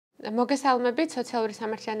მოგესალმებით, სოციალური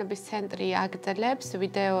სამართლიანობის ცენტრი აგრძელებს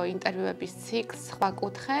ვიდეო ინტერვიუების ციკლს სხვა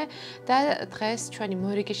კუთხე და დღეს ჩვენი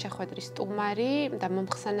მორიგი შეხვედრის სტუმარი და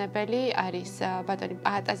მომხსენებელი არის ბატონი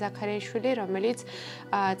პაატა ზაქარეიშვილი, რომელიც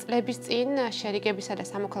წლების წინ შერიგებისა და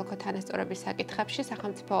სამოქალაქო თანასწორობის საკითხებში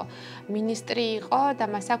სახელმწიფო მინისტრი იყო და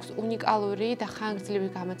მას აქვს უნიკალური და ხანგრძლივი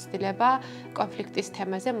გამოცდილება კონფლიქტის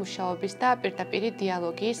თემაზე მუშაობის და პირდაპირი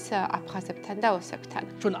დიალოგის აფხაზებთან და ოსებთან.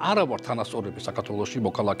 ჩვენ არა ვართ თანასწორები საქართველოში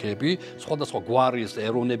მოქალაქეები სხვადასხვა გვარის,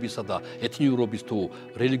 ეროვნებისა და ეთნიურობის თუ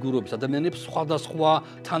რელიგიურობის ადამიანებს სხვადასხვა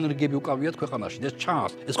თანრიგები უკავიათ ქვეყანაში. ეს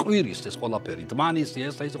ჩანს, ეს ყვირის ეს ყველაფერი, დმანის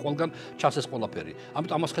ეს ყველგან ჩანს ეს ყველაფერი.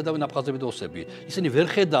 ამიტომ ამას ხედავენ აფხაზები და ოსები. ისინი ვერ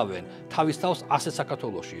ხედავენ თავის თავს ასე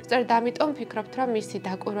საქართველოში. სწორედ ამიტომ ვფიქრობთ, რომ მისი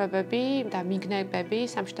დაკვირვებები და მიგნებები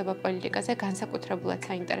სამშვიდობო პოლიტიკაზე განსაკუთრებულად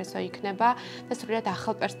საინტერესო იქნება და სრულიად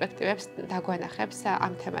ახალ პერსპექტივებს დაგვანახებს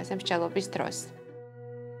ამ თემაზე მსჯელობის დროს.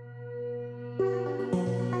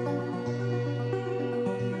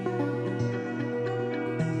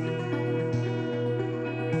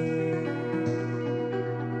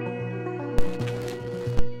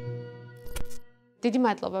 დიდი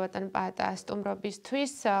მადლობა ბატონ პაატა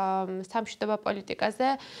სტუმრობისთვის. სამშვიდობო პოლიტიკაზე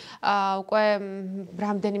უკვე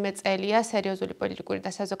რამდენიმე წელია სერიოზული პოლიტიკური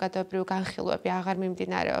და საზოგადოებრივი განხილვები აღარ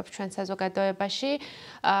მიმდინარეობს ჩვენ საზოგადოებაში.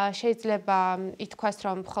 შეიძლება ითქვას,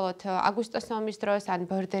 რომ მხოლოდ აგვისტოს ომის დროს ან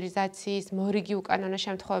ბორდერიზაციის მორიგი უკანონო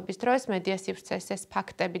შემთხვევების დროს მედია სივრცეს ეს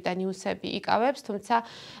ფაქტები და ნიუსები იკავებს, თუმცა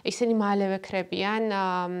ისინი მალევე ქრებიან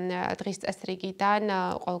დღის წესრიგიდან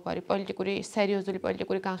ყოველგვარი პოლიტიკური სერიოზული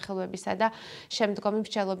პოლიტიკური განხილვებისა და მდგომი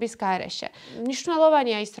მსჯელობის გარეშე.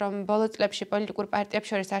 მნიშვნელოვანია ის, რომ ბოლო წლებში პოლიტიკურ პარტიებს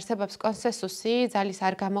შორის არსებობს კონსენსუსი ძალის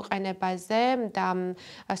არ გამოყენებაზე და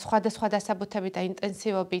სხვადასხვა დასაბუთებით და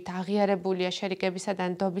ინტენსივობით აღიარებულია შერიგებისა და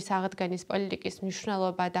ნდობის აღდგენის პოლიტიკის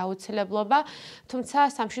მნიშვნელობა და აუცილებლობა, თუმცა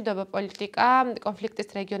სამშვიდობო პოლიტიკა კონფლიქტის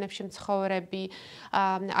რეგიონებში მცხოვრები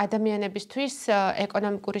ადამიანებისთვის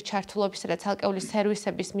ეკონომიკური ჩართულობისა და ცალკეული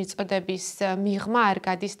სერვისების მიწოდების მიღმა არ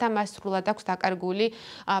გადის და მას სრულად აქვს დაკარგული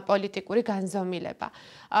პოლიტიკური განზომილება.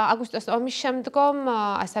 აგვისტოს ომის შემდგომ,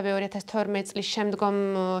 ასევე 2012 წლის შემდგომ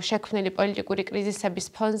შექმნილი პოლიტიკური კრიზისების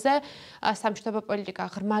ფონზე სამშვიდობო პოლიტიკა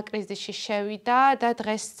ღრმა კრიზისში შევიდა და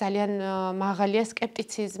დღეს ძალიან მაღალია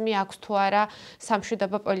სკეპტიციზმი აქვს თუ არა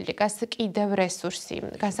სამშვიდობო პოლიტიკას კიდევ რესურსი.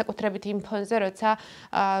 განსაკუთრებით იმ ფონზე, როცა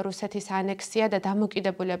რუსეთის ანექსია და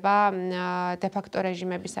დამოკიდებულება დე-ფაქტო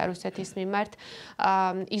რეჟიმების რუსეთის მიმართ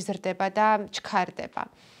იზრდება და ჩქარდება.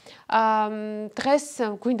 დღეს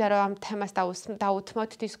გვინდა რომ ამ თემას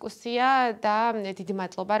დაუთმოთ დისკუსია და დიდი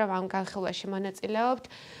მადლობა რომ ამ განხილვაში მონაწილეობთ.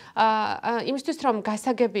 იმისთვის რომ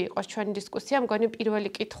გასაგები იყოს ჩვენი დისკუსია, მგონი პირველი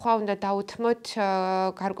კითხვა უნდა დაუთმოთ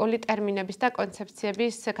გარკვეული ტერმინების და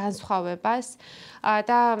კონცეფციების განსხვავებას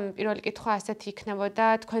და პირველი კითხვა ასეთი იქნებოდა,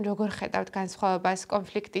 თქვენ როგორ ხედავთ განსხვავებას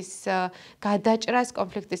კონფლიქტის გადაჭრას,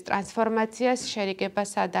 კონფლიქტის ტრანსფორმაციას,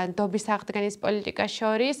 შერიგებასა და ნდობის აღდგენის პოლიტიკას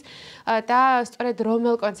შორის და სწორედ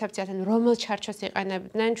რომელ კონცეფციას ან რომელ ჩარჩოს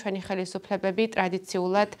იყენებდნენ ჩვენი ხელისუფლებები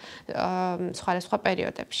ტრადიციულად სხვადასხვა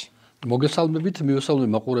პერიოდებში. მოგესალმებით, მივესალმებ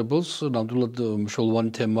მაყურებელს, ნამდვილად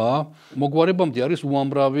მნიშვნელოვანი თემაა. მოგვარებამდე არის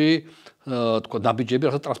უამრავი თქვა ნაბიჯები,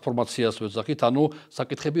 რასაც ტრანსფორმაციას ვეძახით, ანუ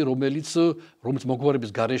საკითხები, რომელიც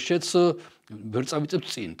მოგვარების გარეშეც ვერ წავიწევთ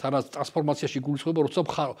წინ. თანაც ტრანსფორმაციაში გულისხმობა, როცა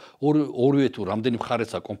ორივე თუ რამდენი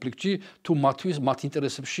მხარეცა კონფლიქტში, თუ მათ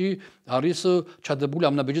ინტერესებში არის ჩადებული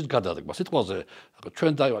ამ ნაბიჯის გადადგმა. სიტყვაზე,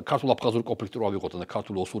 ჩვენ ქართულ-აფხაზური კონფლიქტი რო ავიღოთ და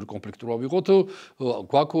ქართულ-ოსური კონფლიქტი რო ავიღოთ,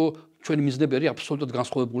 გვაქვს ჩვენი მიზნები არის აბსოლუტურად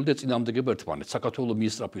განსხვავებული და წინააღმდეგება ერთმანეთს. საქართველოს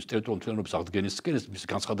მინისტრობის ტერიტორიული მთლიანობის აღდგენისკენ ეს მისი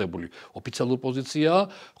განცხადებული ოფიციალური პოზიციაა,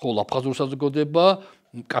 ხოლო აფხაზური საზოგადოება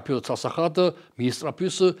კაფეოდ სასახად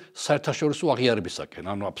მინისტრობის საერთაშორისო აღიარებისაკენ,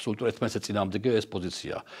 ანუ აბსოლუტურად ერთმანეთს წინააღმდეგე ეს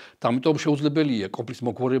პოზიცია. და ამიტომ შეუძლებელია კონფლიქტის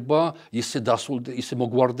მოგვარება ისე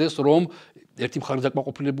მოგვარდეს, რომ ერთი მხარე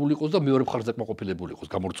დაკმაყოფილებული იყოს და მეორე მხარე დაკმაყოფილებული იყოს,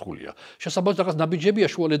 გამორიცხულია. შესაბამისად რაღაც ნაბიჯებია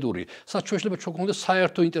შუალედური, სადაც შეიძლება ჩვენ გქონდეს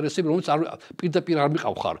საერთო ინტერესები, რომელიც პირდაპირ არ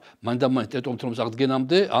მიყავხარ მანდამან ტერიტორიულ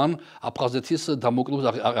აღდგენამდე ან აფხაზეთის დამოუკიდებლობის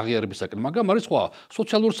აღიარებისაკენ. მაგრამ არის სხვა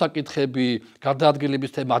სოციალური საკითხები,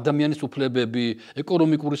 გადაადგილების თემა, ადამიანის უფლებები,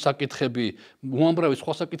 ეკონომიკური საკითხები, უამრავი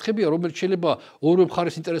სხვა საკითხებია, რომელიც შეიძლება ორივე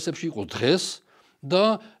მხარის ინტერესებში იყოს დღეს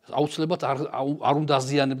და აუცილებლად არ უნდა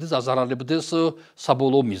აზიანებდეს, აზარალებდეს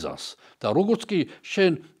საბოლოო მიზანს. და როგორც კი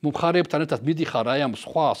შენ მხარეებთან ერთად მიდიხარ აი ამ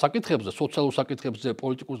სხვა საკითხებზე, სოციალურ საკითხებზე,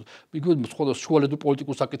 პოლიტიკურ, სხვა შუალედურ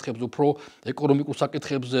პოლიტიკურ საკითხებზე, უფრო ეკონომიკურ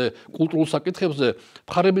საკითხებზე, კულტურულ საკითხებზე,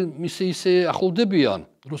 მხარეები ისე ახლოვდებიან,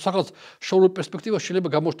 რომ რაღაც შორეულ პერსპექტივაში შეიძლება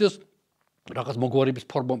გამოჩნდეს რაღაც მოგვარების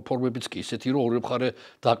ფორმებიც კი ისეთი რომ ორივე მხარე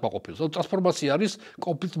დააკმაყოფილოს. ტრანსფორმაცია არის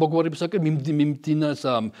კონფლიქტ მოგვარებისაკენ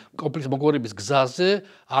მიმდინარე კონფლიქტ მოგვარების გზაზე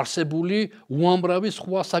არსებული უამრავი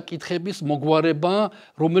სხვა საკითხების მოგვარება,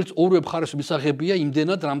 რომელიც ორივე მხარეს მისაღებია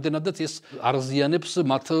იმდენად, რამდენადაც ეს არზიანებს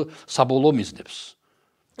მათ საბოლოო მიზნებს.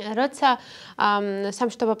 როცა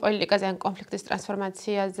სამშვიდობო პოლიტიკაზე ან კონფლიქტის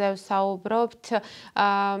ტრანსფორმაციაზე ვსაუბრობთ,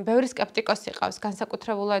 ბევრი სკეპტიკოსი ყავს,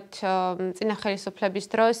 განსაკუთრებულად წინა ხელისუფლების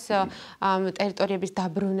დროს ტერიტორიების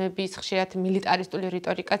დაბრუნების ხშირად მილიტარისტული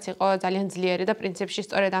რიტორიკაც იყო ძალიან ძლიერი და პრინციპში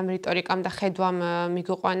სწორედ ამ რიტორიკამ და ხედვამ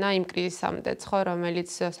მიგვიყვანა იმ კრიზისამდე, რომელიც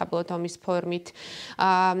საბოლოოდ ომის ფორმით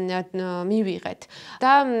მივიღეთ.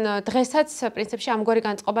 და დღესაც პრინციპში ამგვარი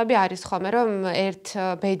განწყობები არის ხოლმე, რომ ერთ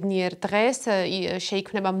ბედნიერ დღეს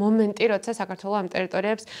შეიქმნება მომენტი, როცა საქართველო ამ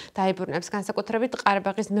ტერიტორიებს დაიბრუნებს. განსაკუთრებით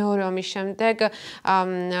ყარაბაღის მეორე ომის შემდეგ,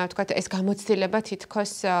 ვთქვათ, ეს გამოცდილება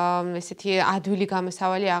თითქოს ესეთი ადვილი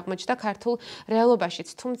გამოსავალი აღმოჩნდა ქართულ რეალობაშიც.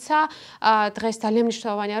 თუმცა დღეს ძალიან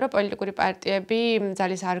მნიშვნელოვანია, რომ პოლიტიკური პარტიები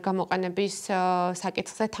ძალის არ გამოყენების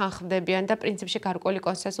საკითხზე თანხმდებიან და პრინციპში გარკვეული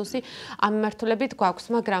კონსენსუსი ამ მიმართულებით გვაქვს,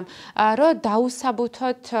 მაგრამ რომ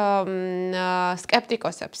დაუსაბუთოთ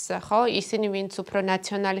სკეპტიკოსებს, ხო, ისინი ვინც უფრო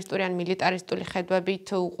ნაციონალისტური ან მილიტარისტული ხედვებით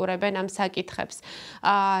უყურებენ ამ საკითხებს.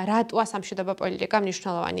 რატოა სამშვიდობო პოლიტიკა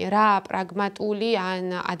მნიშვნელოვანი? რა პრაგმატული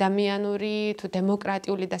ან ადამიანური თუ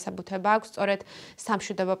დემოკრატიული დასაბუთება აქვს სწორედ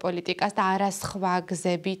სამშვიდობო პოლიტიკას და არა სხვა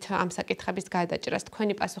გზებით ამ საკითხების გადაჭრას?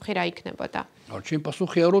 თქვენი პასუხი რა იქნებოდა? ჩემი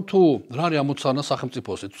პასუხია, რომ თუ რა არის ამოცანა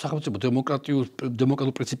სახელმწიფოზე, თუ სახელმწიფო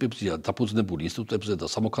დემოკრატიულ პრინციპებზეა დაფუძნებული ინსტიტუტებზე და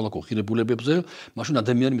სამოქალაქო ღირებულებებზე, მაშინ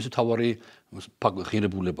ადამიანი მისი თავარი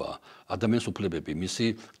ღირებულებაა, ადამიანის უფლებები, მისი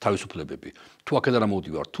თავისუფლებები. თუ აქედან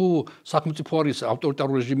ამოვდივარ, თუ სახელმწიფო არის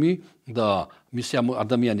ავტორიტარული რეჟიმი და მისი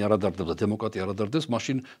ადამიანი არ ადარდებს და დემოკრატია არ ადარდებს,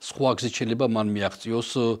 მაშინ სხვა გზით შეიძლება მან მიაღწიოს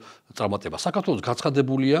წარმატება. საქართველოს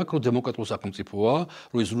გაცხადებული აქვს, რომ დემოკრატიული სახელმწიფოა,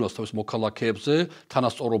 რომ იზრუნოს თავის მოქალაქეებზე,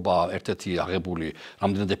 თანასწორობა ერთ-ერთი აღებული,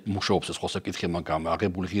 რამდენად მუშაობს ეს სხვა საკითხი, მაგრამ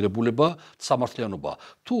აღებული ღირებულება, სამართლიანობა.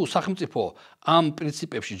 თუ სახელმწიფო ამ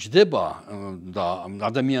პრინციპებში ჯდება და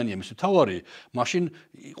ადამიანია მისი თავარი, მაშინ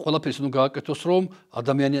ყველაფერს უნდა გააკეთოს, რომ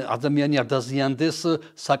ადამიანი არ დაზიანდეს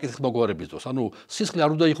საკითხის მოგვარების დროს. ანუ სისხლი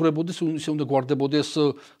არ უნდა იღრებოდეს, ისე უნდა გვარდებოდეს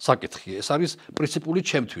საკითხი. ეს არის პრინციპული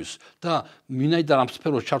ჩემთვის და ვინაიდან ამ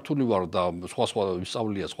სფეროში ჩართული ვარ და სხვა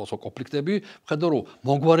ვისწავლია სხვა კონფლიქტები, ვხედავ რომ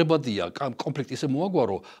მოგვარებადია კონფლიქტი ისე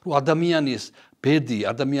მოაგვარო, რომ ადამიანის ბედი,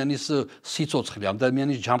 ადამიანის სიცოცხლე,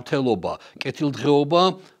 ადამიანის ჯანმრთელობა, კეთილდღეობა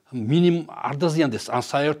მინიმუმ არ დაზიანდეს ან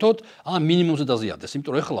საერთოდ ან მინიმუმზე დაზიანდეს.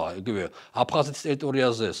 იმიტომ რომ ეხლა იგივე აფხაზეთის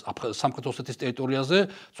ტერიტორიაზე, სამხრეთ ოსეთის ტერიტორიაზე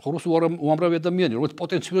ცხოვრობს უამრავი ადამიანი, რომელიც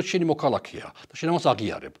პოტენციალურად შენი მოქალაქეა და შენ ამას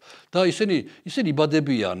აღიარებ. და ისინი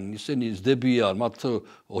იბადებიან, ისინი ზდებიან, მათ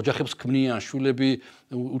ოჯახებს ქმნიან, შვილები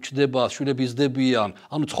უჩდება, შვილები ზდებიან.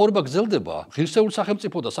 ანუ ცხოვრება გრძელდება. ღირსეული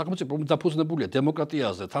სახელმწიფო და სახელმწიფო რომელიც დაფუძნებულია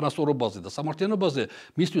დემოკრატიაზე, თანასწორობაზე და სამართლიანობაზე,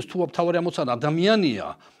 მისთვის თუ თავარი ამოცანა ადამიანია,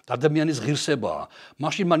 ადამიანის ღირსებაა.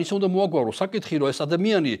 მაშინ მან ისე უნდა მოაგვარო საკითხი, რომ ეს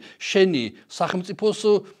ადამიანი შენი სახელმწიფოს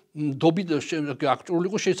დობით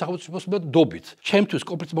აქტიური იყო შენი სახელმწიფოს დობით. ჩემთვის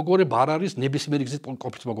კონფლიქტის მოგვარება არ არის ნებისმიერი გზით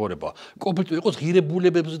კონფლიქტის მოგვარება. კონფლიქტი იყოს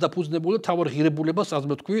ღირებულებებზე დაფუძნებული და თავარი ღირებულებას,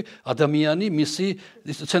 ასე ვთქვი, ადამიანი მისი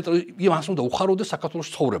ცენტრი იმას უნდა უხაროდეს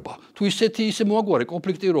საქართველოში ცხოვრება. თუ ისე მოაგვარე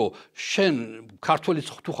კონფლიქტი, რომ შენ ქართველი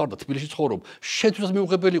თუ ხარ და თბილისში ცხოვრობ, შენთვისაც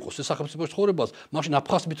მიუღებელი იყოს ეს სახელმწიფოში ცხოვრებას, მაშინ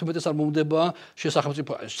აფხაზს მით უმეტეს არ მომდება შენ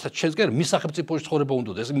სახელმწიფო შენსგან მის სახელმწიფოში ცხოვრება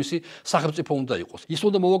უნდა ეს მისი სახელმწიფო უნდა იყოს. ის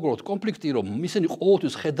უნდა მოვაგროთ კონფლიქტი, რომ ისინი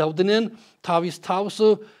ყოველთვის ხედავდნენ თავის თავს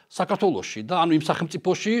საქართველოში და ანუ იმ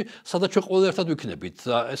სახელმწიფოში, სადაც ჩვენ ყველა ერთად ვიქნებით.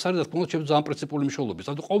 ეს არის რა თქმა უნდა ჩემს ძალიან პრინციპული მნიშვნელობის.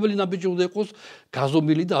 ანუ ყოველი ნაბიჯი უნდა იყოს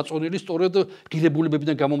გაზომილი და აწონილი სწორედ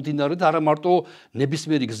ღირებულებებიდან გამომდინარე და არა მარტო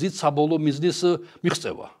ნებისმიერი გზით საბოლოო მიზნის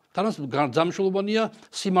მიღწევა. თანაც ძალმშრომლობანია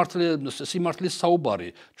სიმართლის საუბარი.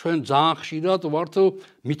 ჩვენ ძალიან ხშირად ვართ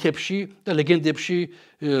მითებში და ლეგენდებში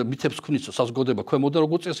მითებს ქმნის საზოგადოება ქვემოდან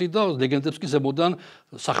როგორც წესი და ლეგენდებს კი ზემოდან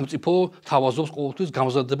სახელმწიფო თავაზობს ყოველთვის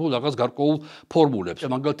გამზადებულ რაღაც გარკვეულ ფორმულებს.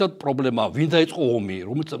 მაგალითად პრობლემა ვინ დაიწყო ომი,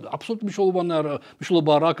 რომელიც აბსოლუტური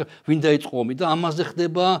მნიშვნელობა არ აქვს ვინ დაიწყო ომი და ამაზე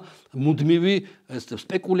ხდება მუდმივი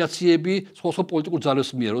სპეკულაციები სხვა პოლიტიკურ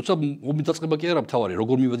ძალებს მიერ. როცა ომი დაწყება კი არა მთავარი,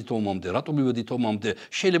 როგორ მივედით ომამდე, რატომ მივედით ომამდე,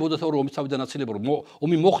 შეიძლება და რომ ომის თავიდან აცილება რომ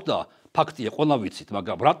ომი მოხდა ფაქტია, ყველა ვიცით,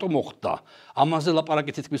 მაგრამ რატომ მოხდა? ამაზე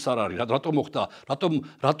ლაპარაკი თითქმის არ არის. რატომ მოხდა?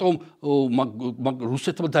 რატომ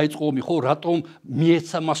რუსეთმა დაიწყო ომი, ხო? რატომ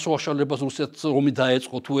მიეცა მას საშუალებას რუსეთს ომი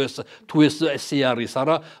დაეწყო თუ ეს ესე არის,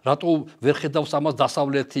 არა? რატომ ვერ ხედავს ამას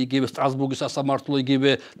დასავლეთი, იგივე სტრასბურგის სასამართლო,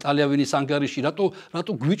 იგივე ტალიავილის ანგარიში?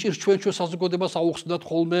 რატომ გვიჭირს ჩვენ საზოგადოებას აუხსნათ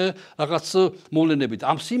ხოლმე რაღაც მოვლენებით?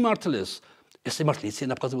 ამ სიმართლეს ეს სიმართლე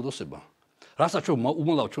იციან აფხაზებოდოსება. რასაც ჩვენ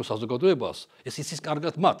უმალავთ ჩვენ საზოგადოებას, ეს იცის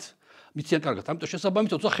კარგად მათ. მიციან კარგად, ამიტომ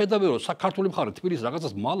შესაბამისად, თუმცა ხედავენ, რომ საქართველოს მხარე თბილისს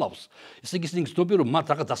რაღაცას მალავს, ესე იგი ისინი ცნობენ, რომ მათ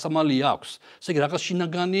რაღაც დასამალი აქვს. ესე იგი რაღაც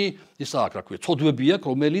შინაგანი, ისა აქვს, რა ქვია, ცოდვები აქვს,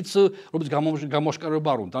 რომელიც გამოაშკარავება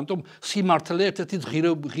არ უნდა. ამიტომ სიმართლე ერთ-ერთი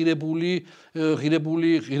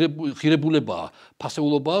ღირებულებაა,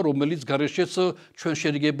 ფასეულობაა, რომელიც გარეშეც ჩვენ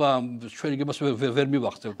შერიგებას ვერ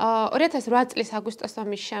მივახცევთ. 2008 წლის აგვისტოს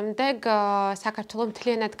ომის შემდეგ საქართველო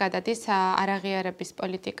მთლიანად გადადის არაღიარების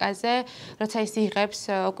პოლიტიკაზე, როცა ის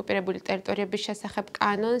იღებს ოკუპირებული ტერიტორიების შესახებ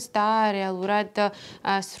კანონს და რეალურად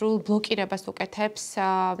სრულ ბლოკირებას უკეთებს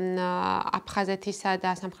აფხაზეთისა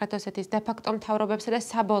და სამხრეთ ოსეთის დე-ფაქტო მთავრობებსა და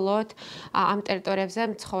საბოლოოდ ამ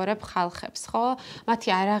ტერიტორიებზე მცხოვრებ ხალხებს, ხო? მათი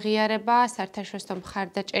არაღიარება, საერთაშორისო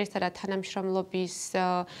მხარდაჭერისა და თანამშრომლობის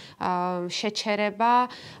შეჩერება,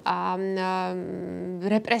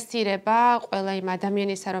 რეპრესირება ყველა იმ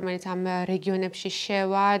ადამიანისა, რომელიც ამ რეგიონებში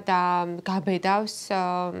შევა და გაბედავს,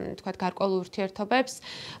 თქვათ, გარკვეულ ურთიერთობებს.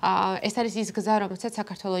 ეს არის ის გზა, რომელსაც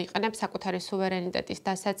საქართველო იყენებს საკუთარი სუვერენიტეტის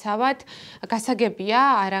დასაცავად. გასაგებია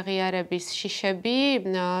არაღიარების შიშები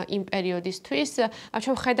იმ პერიოდისთვის.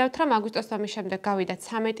 ჩვენ ხედავთ, რომ აგვისტოს ომის შემდეგ გავიდა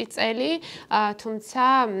 13 წელი, თუმცა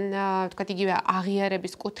თქვათ იგივე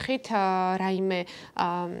აღიარების კუთხით რაიმე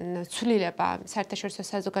ცვლილება საერთაშორისო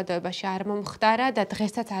საზოგადოებაში არ მომხდარა და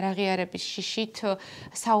დღესაც არაღიარების შიშით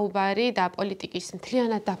საუბარი და პოლიტიკის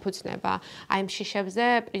მთლიანად დაფუძნება აი ამ შიშებზე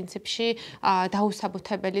პრინციპში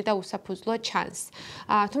დაუსაბუთებელი და უსაფუძვლო ჩანს.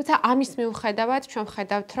 თუმცა ამის მიუხედავად ჩვენ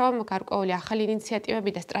ვხედავთ, რომ გარკვეული ახალი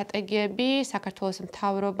ინიციატივები და სტრატეგიები საქართველოს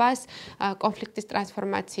მთავრობას კონფლიქტის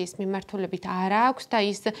ტრანსფორმაციის მიმართულებით არ აქვს და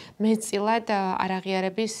ის მეტწილად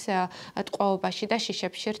არაღიარების ტყვეობაში და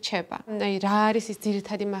შიშებში რჩება. რა არის ის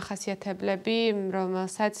ძირითადი მახასიათებლები,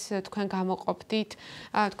 რომელსაც თქვენ გამოყოფდით,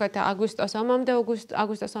 თქვათ აგვისტოს ომამდე,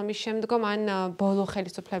 აგვისტოს ომის შემდგომ ან ბოლო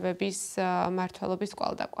ხელისუფლებების მმართველობის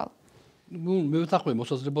კვალდაკვალ? მე ვეთანხმები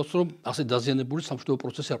მოსაზრებას, რომ ასე დაზიანებული სამშვიდობო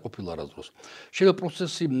პროცესი არ ყოფილა არასდროს. შეიძლება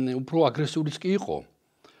პროცესი უფრო აგრესიულიც კი იყო,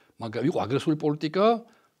 მაგრამ იყო აგრესიული პოლიტიკა,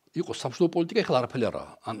 იყო სამშვიდობო პოლიტიკა, ეხლა არაფერი არა.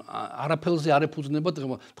 ან არაფერზე არ ეფუძნება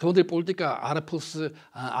დღევანდელი პოლიტიკა, არაფერს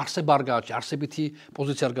არსება არ გააჩნია, არსებითი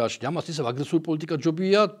პოზიცია არ გააჩნია. ამას ისევ აგრესიული პოლიტიკა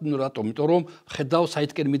ჯობია, რატომ? იმიტომ რომ ხედავ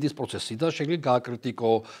საითკენ მიდის პროცესი და შეიძლება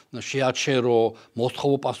გააკრიტიკო, შეაჩერო,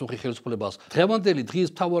 მოსთხოვო პასუხი ხელისუფლებას. დღევანდელი დღის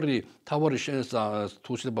მთავარი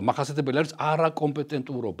თუ შეიძლება მახასიათებელი არის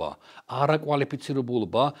არაკომპეტენტურობა,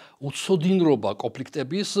 არაკვალიფიცირებულობა, უცოდინრობა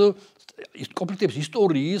კონფლიქტების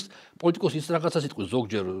ისტორიის პოლიტიკოს ის რაღაცას იტყვის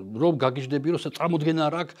ზოგჯერ რომ გაგიჟდები რომ წარმოდგენა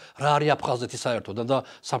არ აქვს რა არის აფხაზეთი საერთოდ და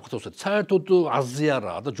სამხრეთ ოსეთი საერთოდ აზრი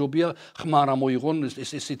არაა და ჯობია ხმა არ მოიღონ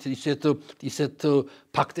ისეთ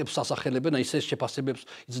ფაქტებს ასახელებენ ისეთ შეფასებებს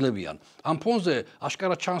იძლევიან ამ ფონზე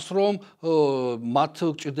აშკარად ჩანს რომ მათ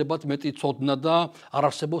გჭირდებათ მეტი ცოდნა და არ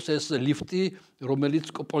არსებობს ეს ლიფტი რომელიც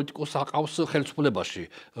პოლიტიკოს აყავს ხელისუფლებაში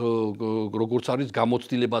როგორც არის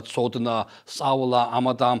გამოცდილება ცოდნა სწავლა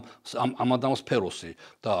ამადამ სფეროსი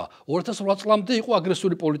და 2008 წლამდე იყო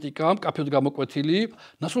აგრესიული პოლიტიკა, მკაფიოდ გამოკვეთილი.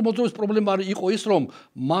 ნაცვლმოძრაობის პრობლემა იყო ის, რომ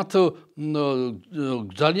მათ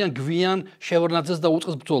ძალიან გვიან შევარდნაძეს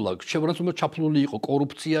დაუწყეს ბრძოლა. შევარდნაძე ჩაფლული იყო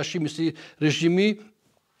კორუფციაში, მისი რეჟიმი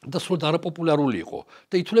და სრულად არაპოპულარული იყო.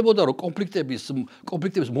 და ითვლებოდა, რომ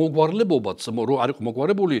კონფლიქტების მოგვარლებობაც არ იყო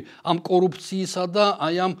მოგვარებული ამ კორუფციისა და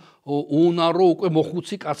აი ამ უნარო უკვე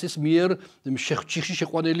მოხუცი კაცის მიერ ჩიხში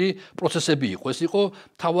შეყვანილი პროცესები იყო. ეს იყო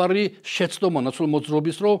თავარი შეცდომა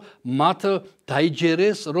ნაცვლმოძრაობის, რომ მათ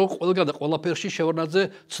დაიჯერეს, რომ ყველგან და ყველაფერში შევარდნაძე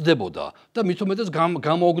ცდებოდა და მით უმეტეს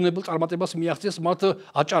გამოუგნებელ წარმატებას მიაღწიეს მათ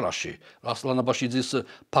აჭარაში, რასლანაბაშიძის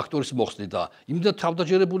ფაქტორის მოხსნით და იმდენ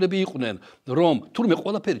თავდაჯერებულები იყვნენ, რომ თურმე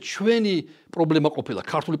ყველაფერი ჩვენი პრობლემა ყოფილა,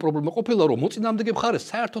 ქართული პრობლემა ყოფილა, რომ მოწინააღმდეგე მხარეს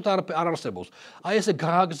საერთოდ არ არსებობს. აი ესე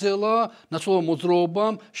გააგზელა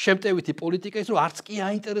ნაცვლმოძრაობამ შემტევითი პოლიტიკა ის რომ არც კი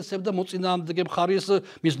აინტერესებდა მოწინააღმდეგე მხარის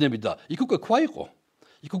მიზნები და იქ უკვე ქვა იყო.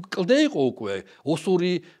 იქ კლდე იყო უკვე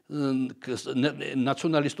ოსური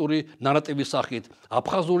ნაციონალისტური ნარატივის სახით,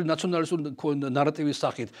 აფხაზური ნაციონალისტური ნარატივის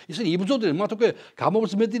სახით. ისინი იბრძოდნენ, მათ უკვე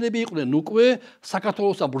გამომძმედილები იყვნენ უკვე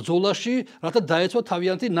საქართველოს ამ ბრძოლაში, რათა დაეცვა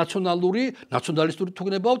თავიანთი ნაციონალისტური თუ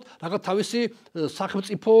გნებავთ, რაღაც თავისი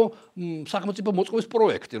სახელმწიფო მოწყობის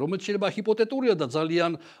პროექტი, რომელიც შეიძლება ჰიპოთეტურია და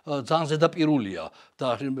ძალიან ზედაპირულია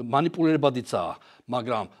და მანიპულირებადიცაა.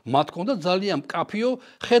 მაგრამ მათ ჰქონდა ძალიან მკაფიო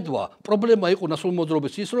ხედვა. პრობლემა იყო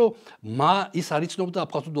ნაცვლმოძრაობის ის, რომ ის არ იცნობდა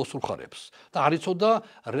აფხაზურ მოსულხარებს და არ იცოდა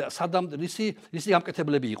სადამ რისი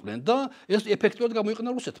გამკეთებლები იყვნენ და ეს ეფექტურად გამოიყენა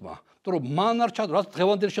რუსეთმა. იმიტომ რომ მან არ ჩათვალა, რაც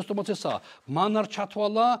დღევანდელი შეცდომაც ესაა, მან არ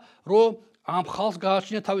ჩათვალა, რომ ამ ხალხს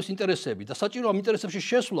გააჩნია თავის ინტერესები და საჭირო ამ ინტერესებში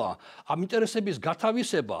შესვლა, ამ ინტერესების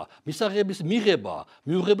გათავისება, მისაღების მიღება,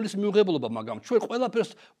 მიუღებლის მიუღებლობა, მაგრამ ჩვენ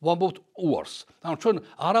ყველაფერს ვამბობთ უარს. ანუ ჩვენ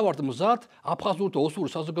არა ვართ მზად აფხაზური და ოსური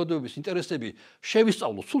საზოგადოების ინტერესები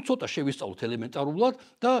შევისწავლოთ, სულ ცოტა შევისწავლოთ ელემენტარულად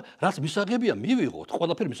და რაც მისაღებია მივიღოთ.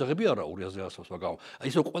 ყველაფერი მისაღები არა ორი აზრი არსებობს, მაგრამ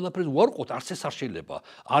ისე ყველაფერს უარყოთ, არც ეს არ შეიძლება.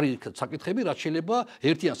 არის საკითხები, რაც შეიძლება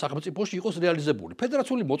ერთიან სახელმწიფოში იყოს რეალიზებული.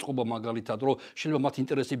 ფედერაციული მოწყობა მაგალითად, რომ შეიძლება მათ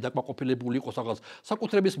ინტერესები დაკმაყოფილებული იყოს რაღაც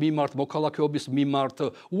საკუთრების მიმართ, მოქალაქეობის მიმართ,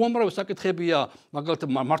 უამრავი საკითხებია, მაგალითად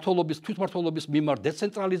მართლობის, თვითმმართველობის მიმართ,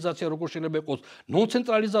 დეცენტრალიზაცია როგორ შეიძლება იყოს,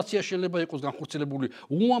 ნონცენტრალიზაცია შეიძლება იყოს განხორციელებული.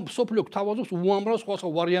 სოფლიო გთავაზობს უამრავ სხვა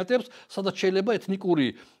ვარიანტებს, სადაც შეიძლება ეთნიკური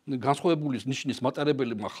განსხვავებული ნიშნის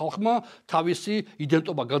მატარებელმა ხალხმა თავისი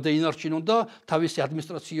იდენტობა გადაინარჩინონ და თავისი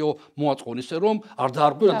ადმინისტრაციო მოაწყონ ისე რომ არ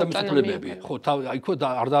დაარღვენ ადამიანები. ხო, აიქო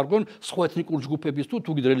არ დაარღვენ სხვა ეთნიკური ჯგუფების თუ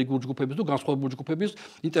თუგიდ რელიგიური ჯგუფების თუ განსხვავებული ჯგუფების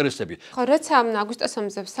ინტერესები. ხო, როცა აგვისტოს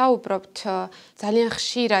ომზე ვსაუბრობთ, ძალიან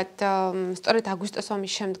ხშირად სწორედ აგვისტოს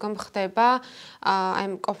ომის შემდგომ ხდება აი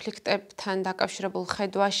ამ კონფლიქტებთან დაკავშირებულ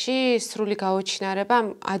ხედვაში სრული გაუჩინარება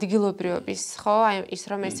ადგილობრივობის, ხო? აი ის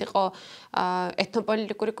რომ ეს იყო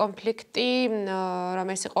ეთნოპოლიტიკური კონფლიქტი, რომ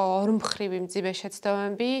ეს იყო ორმხრივი მძიმე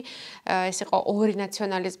შეცდომები, ეს იყო ორი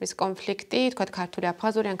ნაციონალიზმის კონფლიქტი, თქვათ ქართული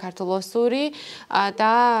აფხაზური ან ქართულ ოსური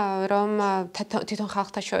და რომ თვითონ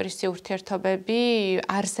ხალხთა შორისი ურთიერთობები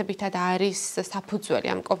არსებითად არის საფუძველი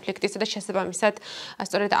ამ კონფლიქტისა და შესაბამისად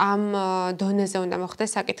სწორედ ამ დონეზე უნდა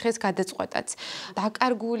მოხდეს საკითხის გადაწყვეტაც.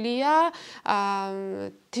 დაკარგულია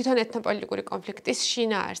თვითონ ეთნოპოლიტიკური კონფლიქტის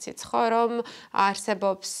შინაარსიც, ხო, რომ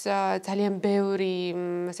არსებობს ძალიან ბევრი,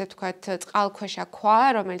 ასე ვთქვათ, წყალქვეშა ქვა,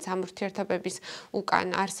 რომელიც ამ ურთიერთობების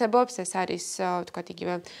უკან არსებობს, ეს არის, ვთქვათ,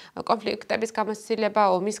 იგივე კონფლიქტების გამოცდილება,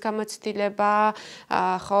 ომის გამოცდილება,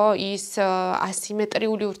 ხო, ის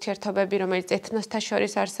ასიმეტრიული ურთიერთობები, რომელიც ეთნოსთა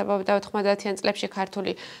შორის არსებობდა 90-იან წლებში,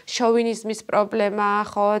 ქართული შოვინიზმის პრობლემა,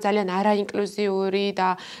 ხო, ძალიან არაინკლუზიური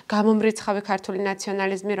და გამომრიცხავი ქართული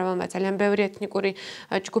ნაციონალიზმი, რომელმაც ძალიან ბევრი ეთნიკური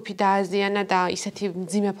ჯგუფი დააზიანა და ისეთი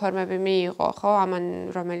მძიმე ფორმები მიიღო, ხო,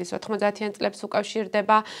 ამან რომელიც 90-იან წლებს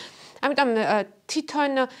უკავშირდება. ამიტომ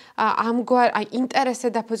თვითონ ამგვარ ინტერესზე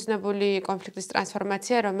დაფუძნებული კონფლიქტის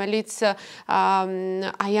ტრანსფორმაცია, რომელიც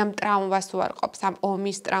აი ამ ტრაუმას უარყოფს, ამ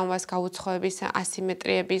ომის ტრაუმას, გაუცხოების,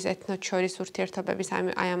 ასიმეტრიების, ეთნოს შორის ურთიერთობების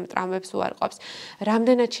აი ამ ტრაუმებს უარყოფს.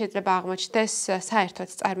 რამდენად შეიძლება აღმოჩნდეს საერთოდ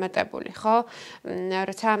წარმატებული, ხო?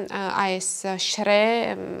 როცა აი ეს შრე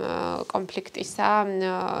კონფლიქტისა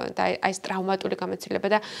და აი ეს ტრაუმატული გამოცდილება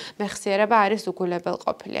და მეხსიერება არის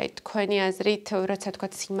უგულებელყოფილი. აი თქვენი აზრით, როცა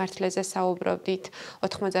თქვათ სიმართლეზე საუბრობდით,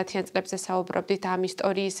 90-იან წლებზე საუბრობდით ამ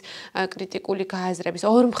ისტორიის კრიტიკული გააზრების,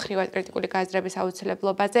 ორმხრივად კრიტიკული გააზრების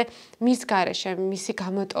აუცილებლობაზე, მის გარეშე, მისი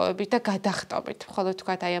გამოტოვებით და გადახტობით, მხოლოდ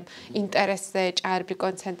თქვათ აი ამ ინტერესზე ჭარბი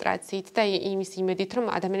კონცენტრაციით და იმის იმედით, რომ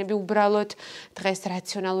ადამიანები უბრალოდ დღეს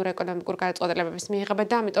რაციონალურ ეკონომიკურ გადაწყვეტილებებს მიიღებენ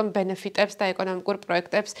და ამიტომ ბენეფიტებს და ეკონომიკურ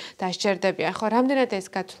პროექტებს დასჯერდებიან. ხო, რამდენად ეს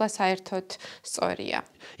გაცვლა საერთოდ სწორია?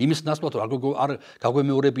 იმის ნაცვლად არ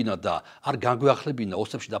გაგვემეორებინა და არ განგვეახლებინა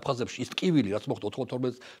ოსებში და აფხაზებში ის ტკივილი, რაც მოხდა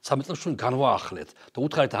 92-13 წელს ჩვენ განვაახლეთ და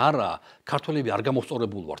უთხარით არა, ქართველები არ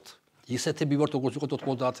გამოსწორებულ ვართ. ისეთები ვართ, როგორც იყო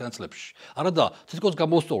 90-იან წლებში. არა და თითქოს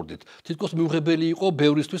გამოსწორდით. თითქოს მიუღებელი იყო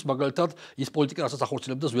ბევრისთვის, მაგალითად, ის პოლიტიკა, რასაც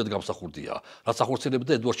ახორციელებდა ზვიად გამსახურდია, რაც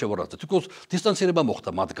ახორციელებდა ედვარდ შევარდნაძე. თითქოს დისტანცირება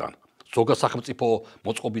მოხდა მათგან. ზოგად სახელმწიფო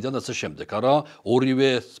მოწყობიდან და ასე შემდეგ, არა, ორივე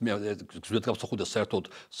ზვიად გამსახურდა საერთოდ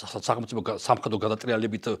სახელმწიფო სამხედრო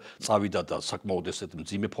გადატრიალებით წავიდა და საკმაოდ ესეთ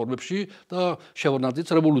მძიმე ფორმებში და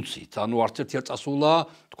შევარდნაძის რევოლუციით. ანუ არც ერთი არ წასულა,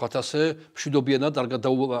 თქვათ ასე, მშვიდობიანად არ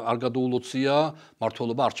გადაულოცია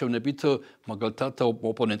მმართველობა არჩევნებით მაგალითად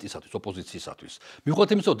ოპონენტისათვის, ოპოზიციისათვის.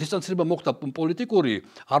 მიუხედავად იმისა, რომ დისტანცირება მოხდა პოლიტიკური,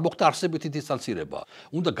 არ მოხდა არსებითი დისტანცირება.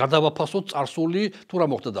 უნდა გადავაფასოთ წარსული, თუ რა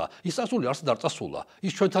მოხდა და ის წარსული არც არ წასულა.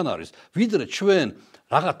 ის ჩვენთან არის. ვიდრე ჩვენ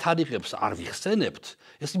რაღაც თარიღებს არ ვიხსენებთ,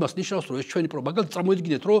 ეს იმას ნიშნავს, რომ ეს ჩვენი მაგალითად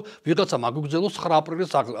წარმოიდგინეთ, რომ ვიღაცა მაგვიგზელოს 9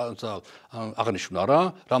 აპრილს აღნიშნა რა,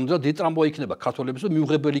 რამდენად დიდი ტრამვაი იქნება ქართველების და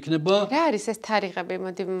მიუღებელი იქნება. რა არის ეს თარიღები?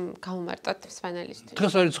 მოდი გავუმარტოთ მსმენელისთვის.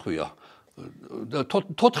 დღეს რა რიცხვია?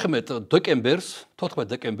 14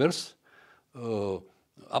 დეკემბერს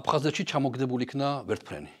აფხაზეთში ჩამოგდებული იქნა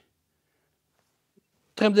ვერტფრენი.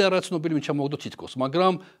 დღემდე არაა ცნობილი ვინ ჩამოაგდო თითქოს,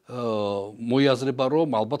 მაგრამ მოიაზრება, რომ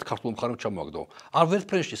ალბათ ქართულ მხარემ ჩამოაგდო. არ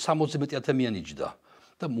ვერტფრენში 60-ზე მეტი ადამიანი იჯდა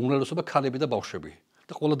და უმრავლესობა ქალები და ბავშვები.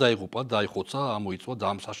 და ყველა დაიღუპა, დაიხოცა, ამოიწვა და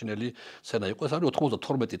ამ საშინელი სცენა იყო. ეს არის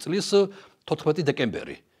 92 წლის 14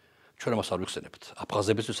 დეკემბერი. ჩვენ ამას არ ვიხსენებთ.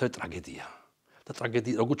 აფხაზებისთვის ეს ტრაგედია. და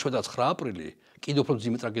ტრაგედია, როგორც ჩვენ და 9 აპრილი, კიდევ უფრო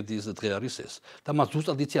მძიმე ტრაგედიის დღე არის ეს. და მას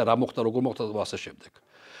ზუსტად იცია რა მოხდა, როგორ მოხდა და ასე შემდეგ.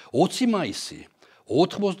 20 მაისი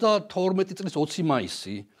 92 წლის 20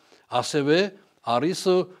 მაისი ასევე არის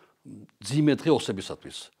ძიმე დღე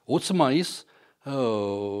ოსებისათვის. 20 მაისს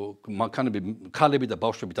ქალები და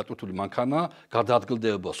ბავშვები დატვირთული მანქანა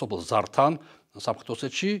გადაადგილდება სოფელ ზართან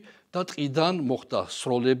საფრთხეთში და ტყიდან მოხდა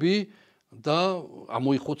სროლები და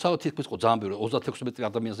ამოიხოცა თითქმის ძალიან ბევრი 36 მეტრი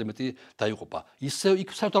ადამიანზე მეტი დაიღუპა. ისე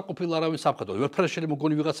იქ საერთოდ არ ყოფილა არავინ საფრთხეთო. ვერაფერი შეიძლება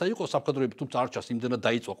მოგონი ვიღაცა იყო საფრთხეთოები, თუმცა არ ჩანს იმდენად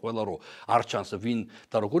დაიწყო ყველა რომ არ ჩანს ვინ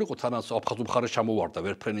და როგორ იყო თანაც აფხაზურ მხარეს ჩამოვარდა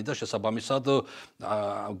ვერფრენი და შესაბამისად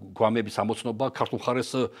გვამების ამოცნობა ქართულ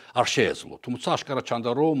მხარეს არ შეეძლო. თუმცა აშკარად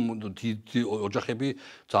ჩანდა რომ დიდი ოჯახები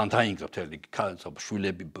ძალიან დაინგრა მთელი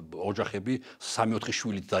შვილები ოჯახები 3-4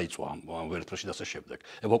 შვილით დაიწყო ამ ვერფრენში და ასე შემდეგ.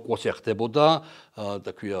 ევაკუაცია ხდებოდა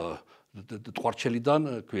და ქვია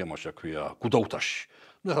ტყვარჩელიდან გუდაუთაში.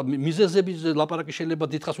 მიზეზების ლაპარაკი შეიძლება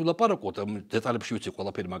დიდხანს ვილაპარაკოთ, დეტალებში ვიცი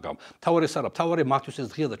ყველაფერი, მაგრამ თავარი ეს არა, თავარი მათთვის ეს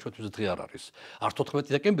დღეა და ჩვენთვის დღე არ არის. არც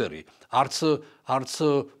 14 დეკემბერი, არც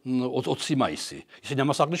 20 მაისი. ისინი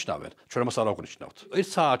ამას აღნიშნავენ, ჩვენ ამას არ აღნიშნავთ. ეს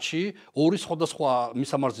საათში ორი სხვადასხვა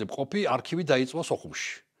მისამართზე მყოფი არქივი დაიწვა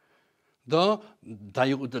სოხუმში. და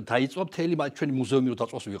დაიწვა მთელი ჩვენი მუზეუმი რო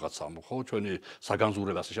დაწვას ვიღაცამ, ხო, ჩვენი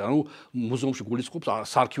საგანზურება ასე ანუ მუზეუმში გულისხმობს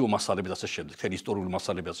საარქივო მასალები და ასე შემდეგ, მთელი ისტორიული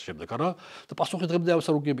მასალები და ასე შემდეგ, არა? და პასუხი დღემდე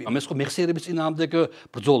ავსარუგები. ამას ხო მეხსიერების წინააღმდეგ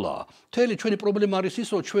ბრძოლაა. მთელი ჩვენი პრობლემა არის ის,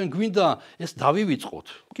 რომ ჩვენ გვინდა ეს დავივიწყოთ.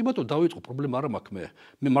 კი ბატონო, დავიწყოთ, პრობლემა არა მაქვს მე.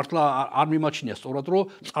 მე მართლა არ მიმაჩნია სწორად, რომ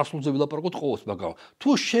წარსულზე ვილაპარაკოთ ყოველთვის, მაგრამ თუ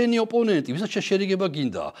შენი ოპონენტი, ვისაც შერიგება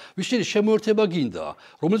გინდა, ვის შენი შემოერთება გინდა,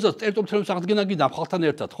 რომელსაც ტერიტორიების აღდგენა გინდა ამ ხალხთან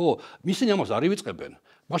ერთად, ხო? ისინი ამას არ ივიწყებენ.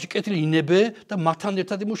 მაშინ კეთილი ინებე და მათთან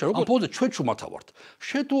ერთად იმუშავა. როგორ ფონზე ჩვენ ჩუმათავართ.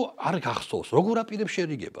 შენ თუ არ გახსოვს, როგორ აპირებ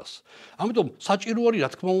შერიგებას. ამიტომ საჭირო არის, რა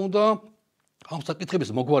თქმა უნდა, ამ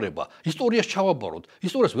საკითხების მოგვარება. ისტორიას ჩავაბაროთ.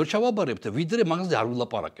 ისტორიას ვერ ჩავაბარებთ, ვიდრე მაგაზე არ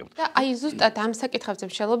ვილაპარაკებთ. და აი ზუსტად ამ საკითხებზე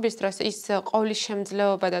მშელობის დროს ის ყოვლის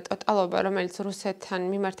შემძლეობა და ტოტალობა, რომელიც რუსეთთან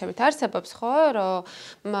მიმართებით არსებობს, ხო,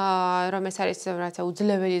 რომ ეს არის რაღაცა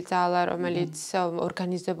უძლეველი ძალა, რომელიც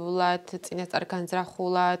ორგანიზებულად, წინასწარ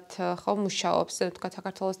განზრახულად, ხო, მუშაობს, თქვა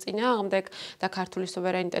საქართველოს წინააღმდეგ და ქართული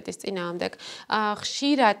სუვერენიტეტის წინააღმდეგ.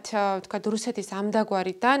 ხშირად, თქვა რუსეთის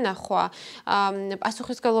ამდაგვარი დანახვა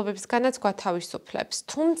პასუხისმგებლობებისგანაც გვათავისუფლებს.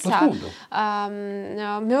 თუმცა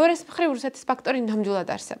მეორეს მხრივ რუსეთის ფაქტორი ნამდვილად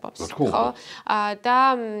არსებობს, ხო? და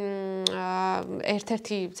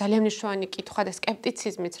ერთ-ერთი ძალიან მნიშვნელოვანი კითხვა და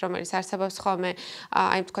სკეპტიციზმიც, რომელიც არსებობს ხოლმე,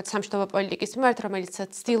 აი თქვა სამშვიდობო პოლიტიკის მიმართ, რომელიც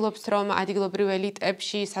ცდილობს, რომ ადგილობრივ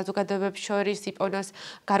ელიტებში, საზოგადოებებს შორის იპოვნოს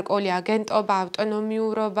გარკვეული აგენტობა,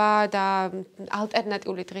 ავტონომიურობა და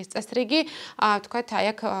ალტერნატიული დღის წესრიგი, თქვა აი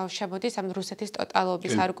აქ შემოდის ამ რუსეთის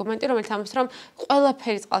ტოტალობის არგუმენტი, რომელიც ამბობს, რომ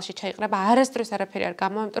ყველაფერი წყალში ჩაიყრება, არასდროს არაფერი არ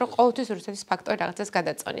გამოამტრო, რომ ყოველთვის რუსეთის ფაქტორი რაღაცას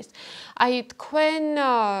გადაწონის. აი თქვენ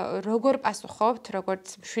როგორ პასუხობთ, როგორც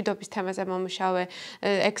მშვიდობის თემაზე მომუშავე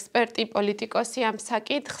ექსპერტი, პოლიტიკოსი ამ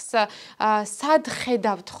საკითხს, სად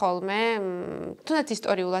ხედავთ ხოლმე, თუნდაც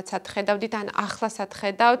ისტორიულად სად ხედავდით, ან ახლა სად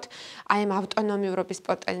ხედავთ აი ამ ავტონომიურობის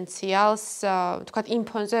პოტენციალს, თქვათ იმ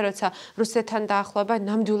ფონზე, როცა რუსეთთან დაახლოება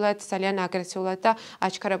ნამდვილად ძალიან აგრესიულად და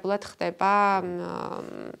აჩქარებულად ხდება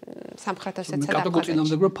სამხრეთ ოსეთსა და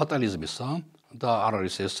აფხაზეთში. ფატალიზმისა და არ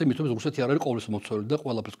არის ესე, მithom რუსეთი არ არის ყოვლის მოცველი და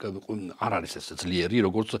ყველაფერს არ არის ესე ძლიერი,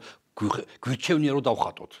 როგორც გვირჩევნია რომ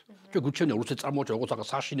დავხატოთ. ჩვენ გვირჩევნია რუსეთი წარმოაჩენა როგორც რაღაც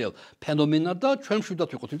საშინელ ფენომენად და ჩვენ მშვიდად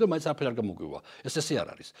ვიყოთ, იმიტომ რომ მაინც არაფერი არ გამოგვივა. ეს ესე არ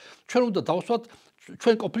არის. ჩვენ უნდა დავსვათ,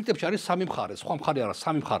 ჩვენ კონფლიქტებში არის სამი მხარე, სხვა მხარე არა,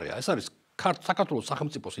 სამი მხარეა. ეს არის საქართველოს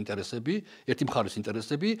სახელმწიფოს ინტერესები, ერთი მხარის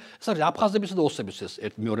ინტერესები, ეს არის აფხაზებისა და ოსების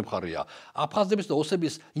ეს მეორე მხარეა. აფხაზების და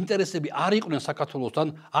ოსების ინტერესები არ იყვნენ საქართველოსთან,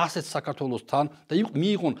 ასეთ საქართველოსთან და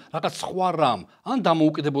მიიღონ რაღაც სხვა რამ, ან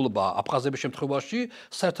დამოუკიდებლობა აფხაზების შემთხვევაში,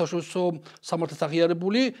 საერთაშორისო სამართლით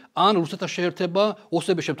აღიარებული, ან რუსეთთან შეერთება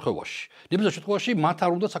ოსების შემთხვევაში. ნებისმიერ შემთხვევაში მათ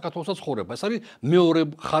არ უნდა საქართველოსაც ცხოვრება. ეს არის მეორე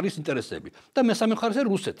მხარის ინტერესები. და მესამე მხარეს არის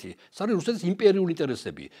რუსეთი. ეს არის რუსეთის იმპერიული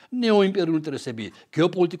ინტერესები, ნეოიმპერიული ინტერესები,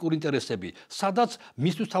 გეოპოლიტიკური ინტერესები. სადაც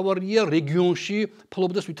მისთვის თავარია რეგიონში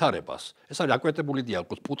ფლობდეს ვითარებას. ეს არის აკვეტებული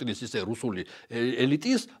დიალოგს პუტინის ისე რუსული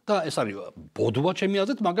ელიტის და ეს არის ბოდვა ჩემი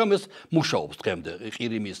აზრით, მაგრამ ეს მუშაობს დღემდე.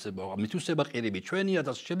 ყირიმის მითვისება, ყირიმი ჩვენია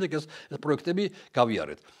და შემდეგ ეს პროექტები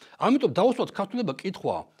გავიარეთ. ამიტომ დავუსვათ ქართულებმა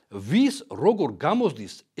კითხვა, ვის როგორ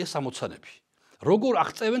გამოსდის ეს ამოცანები? როგორ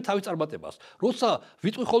აღწევენ თავის წარმატებას? როცა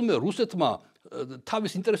ვიტყვი ხოლმე რუსეთმა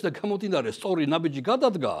თავის ინტერესიდან გამომდინარე სწორი ნაბიჯი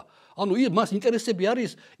გადადგა, ანუ მას ინტერესები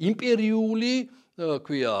არის იმპერიული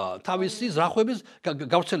თავისი ზრახვების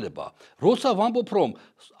გავრცელება. როცა ვამბობ, რომ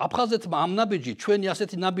აფხაზეთმა ამ ნაბიჯით, ჩვენი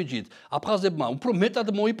ასეთი ნაბიჯით, აფხაზებმა უფრო მეტად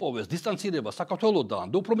მოიპოვეს დისტანცირება საქართველოსთან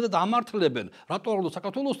და უფრო მეტად ამართლებენ რატო არ უნდა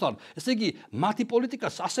საქართველოსთან, ესე იგი მათი პოლიტიკა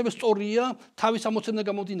ასევე სწორია თავის ამოცანიდან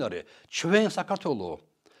გამომდინარე. ჩვენ საქართველოს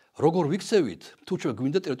როგორ ვიქცევით, თუ ჩვენ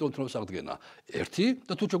გვინდა ტერიტორიების აღდგენა. ერთი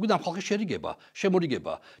და თუ ჩვენ გვინდა ამ ხალხის შერიგება,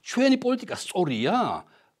 შემორიგება. ჩვენი პოლიტიკა სწორია,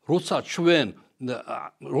 როცა ჩვენ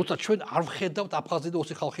არ ვხედავთ აფხაზი და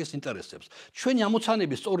ოსი ხალხის ინტერესებს. ჩვენი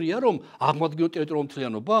ამოცანები სწორია, რომ აღმადგინოთ ტერიტორიული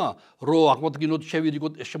მთლიანობა, რომ აღმადგინოთ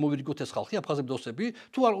შემოვირიგოთ ეს ხალხი, აფხაზები და ოსები,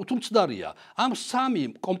 თუ მცდარია. ამ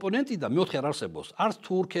სამი კომპონენტიდან მეოთხე არ არსებობს. არც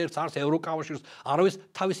თურქეთს, არც ევროკავშირს, არავის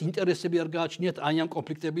თავის ინტერესები არ გააჩნიათ აი ამ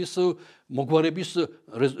კონფლიქტების მოგვარების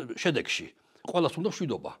შედეგში. ყველას უნდა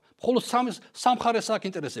მშვიდობა. მხოლოდ სამ მხარეს აქვს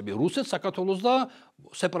ინტერესები: რუსეთს, საქართველოს და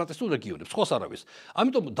სეპარატისტულ რეგიონებს, სხვას არავის.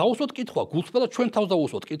 ამიტომ დაუსვათ კითხვა, გულწრფელად ჩვენ თავს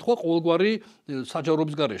დაუსვათ კითხვა ყოველგვარი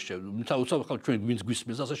საჯაროების გარეშე, ჩვენ ვინც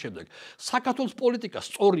გვისმენს ასე შემდეგ. საქართველოს პოლიტიკა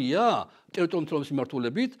სწორია ტერიტორიული მთლიანობის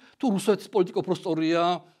მიმართულებით, თუ რუსეთის პოლიტიკა უფრო სწორია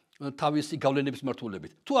თავისი გავლენების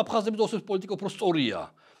მიმართულებით, თუ აფხაზების და ოსების პოლიტიკა უფრო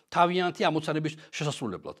სწორია თავიანთი ამოცანების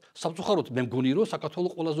შესასრულებლად. სამწუხაროდ მე მგონი რომ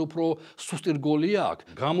საქართველოს ყველაზე უფრო სუსტი რგოლია აქ.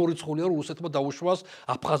 გამორიცხულია რომ რუსეთმა დაუშვას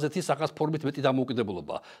აფხაზეთის რაღაც ფორმით მეტი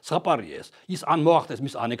დამოუკიდებლობა. საპარია ეს. ის ან მოახდენს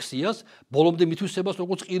მის ანექსიას, ბოლომდე მithვისებას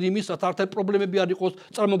როგორც ყირიმის საერთო პრობლემები არ იყოს,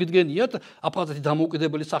 წარმოგიდგენიათ აფხაზეთის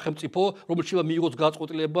დამოუკიდებელი სახელმწიფო, რომელშიც მიიღოს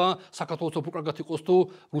გადაწყვეტილება საქართველოს უფრო კარგად იყოს თუ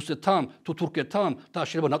რუსეთთან, თუ თურქეთთან და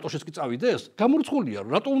შეიძლება ნატოშიც კი წავიდეს. გამორიცხულია.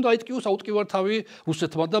 რატომ უნდა აიტკიოს აუტკივარ თავი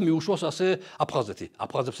რუსეთმა და მიუშვას ასე აფხაზეთი?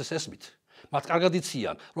 აფხაზებს ესმით. მათ კარგად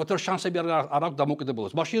იციან, რომ თორე შანსები არ აქვს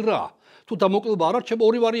დამოუკიდებლობას. მაშინ რა? თუ დამოუკიდებლობა არ აქვს, ჩემ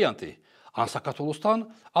ორი ვარიანტი. ან საქართველოსთან,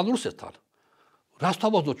 ან რუსეთთან. რას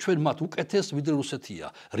თავაზობთ ჩვენ მათ უკეთეს ვიდრე რუსეთია?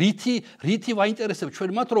 რითი ვაინტერესებთ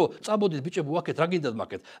ჩვენ მათ, რომ წამოდით ბიჭები ვაკეთ, რა გინდათ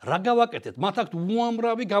მაგეთ? რა გავაკეთეთ? მათ აქვთ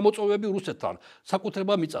უამრავი გამოწვევები რუსეთთან,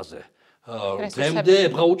 საკუთრება მიწაზე.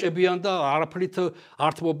 დღემდე ბრაუჭებიან და არაფრით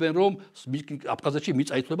ართმობენ რომ აფხაზეთში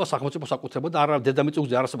მიწა ითვლება სახელმწიფო საკუთრება და არა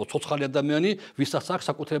დედამიწაზე არ არსებობს ცოცხალი ადამიანი ვისაც აქვს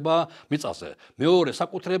საკუთრება მიწაზე. მეორე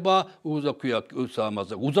საკუთრება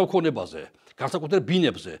უძავქონებაზე, განსაკუთრებით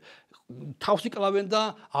ბინებზე. თავს იკლავენ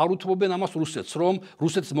და არ უთმობენ ამას რუსეთს, რომ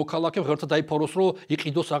რუსეთის მოქალაქე ღერთად დაიფაროს, რომ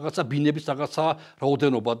იყიდოს რაღაცა ბინების რაღაცა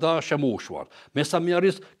რაოდენობა და შემოუშვან. მესამე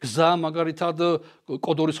არის გზა მაგალითად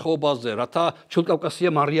კოდორის ხეობაზე, რათა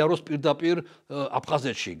ჩრდილოკავკასია მარიაროს პირდაპირ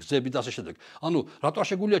აფხაზეთში, გზები და ასე შემდეგ. ანუ რატო არ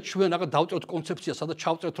შეგვიძლია ჩვენ რაღაც დავწეროთ კონცეფციას, სადაც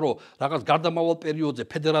ჩავწერთ, რომ რაღაც გარდამავალ პერიოდზე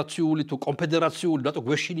ფედერაციული თუ კონფედერაციული, რატო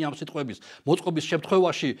გვეშინია ამ სიტყვების მოწყობის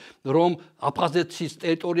შემთხვევაში, რომ აფხაზეთის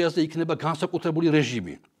ტერიტორიაზე იქნება განსაკუთრებული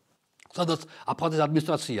რეჟიმი. სადაც აფხაზეთის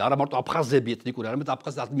ადმინისტრაცია, არა მარტო აფხაზები ეთნიკური, არამედ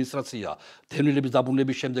აფხაზეთის ადმინისტრაცია, დევნილების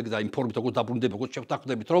დაბრუნების შემდეგ და ინფორმით როგორც დაბრუნდები, როგორც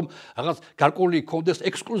შევთანხმდებით, რომ რაღაც გარკვეული კონდეს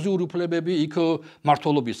ექსკლუზიური უფლებები იქ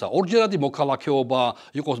მართლობისა. ორჯერადი მოქალაქეობა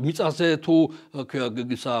იყოს მიწაზე თუ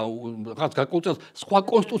რაღაც გარკვეული სხვა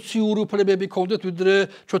კონსტიტუციური უფლებები კონდეთ ვიდრე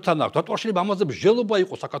ჩვენთან აქვს. რატო არ შეიძლება ამაზე მსჯელობა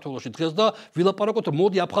იყოს საქართველოში დღეს და ვილაპარაკოთ, რომ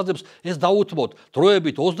მოდი აფხაზებს ეს დაუთმოთ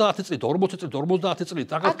დროებით 30 წლით, 40 წლით, 50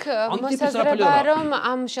 წლით, რაღაც მოსაზრება რომ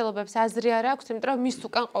ამ მსჯელობებს აზრი არ აქვს, იმიტომ რომ მის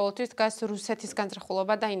უკან ყოველთვის დგას რუსეთის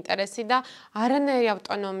განზრახულობა და ინტერესი და არანაირი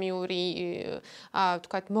ავტონომიური,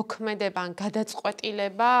 ვთქვათ, მოქმედება ან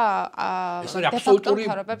გადაწყვეტილება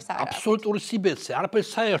აბსოლუტური სიბეცე, არაფერი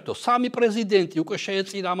საერთო. სამი პრეზიდენტი უკვე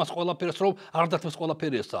შეეწირა ამას ყველაფერს, რომ არ დათმოს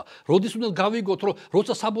ყველაფერი ესა. როდის უნდა გავიგოთ, რომ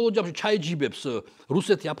როცა საბოლოო ჯამში ჩაიჯიბებს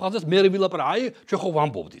რუსეთი აფხაზეთს, მე ვილაპარაკ, აი, ჩვენ ხო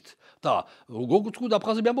ვამბობდით. და როგორც უკვე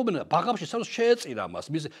აფხაზები ამბობენ, ბაღამში სადაც შეეწირა მას.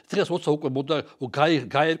 მის დღეს როცა უკვე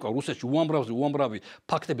გაერკვა რუსეთში უამრავი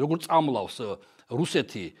ფაქტები, როგორც წამლავს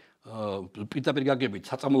რუსეთი პირდაპირ გაგებით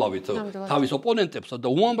საწამლავით თავის ოპონენტებს და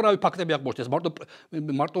უამრავი ფაქტები აღმოჩნდეს.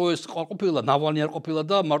 მარტო ეს ყოფილა ნავალნი არ ყოფილა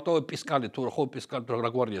და მარტო პისკალი თუ ხო პისკალი რა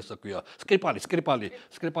გვარია ესა ქვია.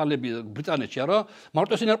 სკრიპალები ბრიტანეთში არა.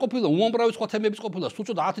 მარტო ესენი არ ყოფილა, უამრავი სხვა თემებიც ყოფილა.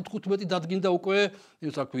 სუწოდა 10-15 დადგინდა უკვე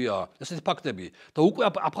ესა ქვია. ესეთი ფაქტები და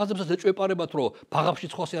უკვე აფხაზებსაც ეჭვეპარებათ, რომ ბაღებში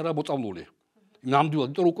სხვასი არა მოწამლული.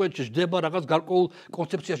 ნამდვილად, იმიტომ რომ უკვე ჯდება რაღაც გარკვეულ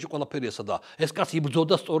კონცეფციაში ყველაფერი ესა და ეს კაცი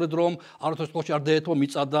იბრძოდა სწორედ რომ არათუ ხოში არ დაეთმო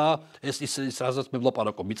მიწა და ეს რაზეც მე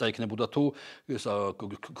ვლაპარაკობ, მიწა იქნებოდა თუ ესა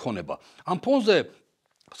ქონება. ამ ფონზე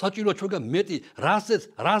საჭიროა ჩვენგან მეტი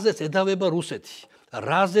რაზეც ედავება რუსეთი.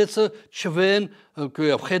 რაზეც ჩვენ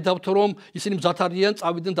ვხედავთ რომ ისინი მზად არიან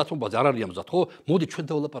წავიდნენ დათმობაზე, არ არიან მზად, ხო? მოდი ჩვენ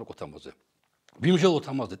დავლაპარაკოთ ამაზე. ვიმსჯელოთ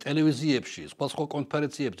ამაზე ტელევიზიებში, სხვა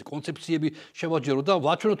კონფერენციებში, კონცეფციები შევაჯეროთ და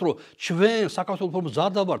ვაჩვენოთ, რომ ჩვენ საქართველოს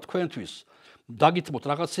მზადა ვართ თქვენთვის. დაგითმოთ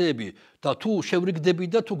რაღაცეები და თუ შევრიგდები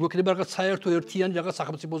და თუ გვექნება რაღაც საერთო ერთიანი რაღაც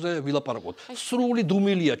სახელმწიფოზე ვილაპარაკოთ. სრული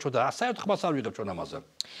დუმილია ჩვენ და საერთო ხმას არ ვიღებ ჩვენ ამაზე.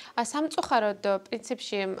 სამწუხაროდ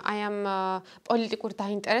პრინციპში აი ამ პოლიტიკურ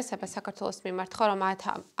დაინტერესებას საქართველოს მიმართ ხო რომ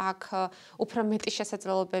აქ უფრო მეტი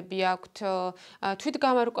შესაძლებლობები აქვთ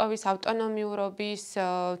თვითგამორკვევის, ავტონომიურობის,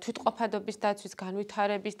 თვითყოფადობის დაცვის,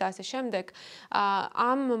 განვითარების და ასე შემდეგ.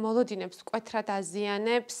 ამ მოლოდინებს მკვეთრად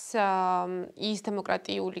აზიანებს ის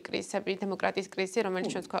დემოკრატიული კრიზისები, დემოკრატიის პატის კრიზისი,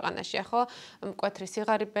 რომელიც ჩვენს ქვეყანაშია, ხო? მკვეთრი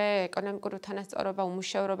სიღარიბე, ეკონომიკური უთანასწორობა,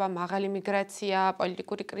 უმუშევრობა, მაღალი მიგრაცია,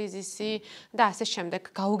 პოლიტიკური კრიზისი და ასე შემდეგ.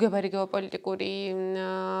 გაუგებარი გეოპოლიტიკური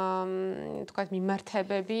თქვათ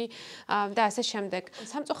მიმართებები და ასე შემდეგ.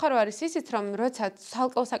 სამწუხარო არის ისიც, რომ როცა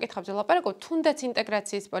ცალკეულ საკითხებზე ლაპარაკობ, თუნდაც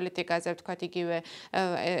ინტეგრაციის პოლიტიკაზე, ვთქვათ, იგივე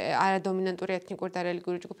არადომინანტური ეთნიკური და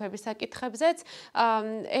რელიგიური ჯგუფების საკითხებზეც,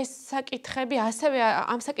 ეს საკითხები ასევე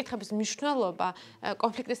ამ საკითხების მნიშვნელობა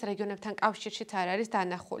კონფლიქტის რეგიონებთან კავშირშიც არ არის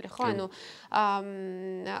დანახული, ხო? ანუ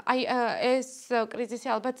აი ეს კრიზისი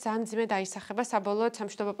ალბათ ძალიან მძიმედ აისახება საბოლოოდ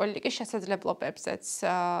სამშვიდობო პოლიტიკის შესაძლებლობებზეც,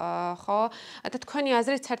 ხო? და თქვენი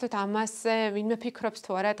აზრით საერთოდ ამაზე ვინმე ფიქრობს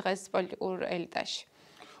თუ არა დღეს პოლიტიკურ ელიტაში?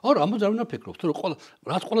 არა, ამაზე არ ვინაფიქრობ, თუ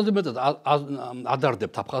რაც ყველაზე მეტად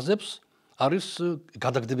ადარდებთ აფხაზებს, არის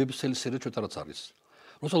გადაგდებების სერია ჩვენთანაც არის.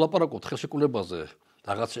 როცა ლაპარაკობთ ხელშეკრულებაზე,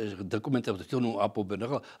 რაღაც დოკუმენტებზე თვითონ აპობენ,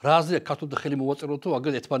 რა აზრია ქართულთა ხელი მოვაწეროთ, თუ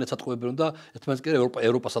აგერ ერთმანეთს ატყუებენ და ერთმანეთს კი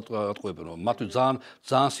ევროპას ატყუებენ. მათთვის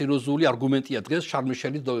ძალიან სერიოზული არგუმენტია დღეს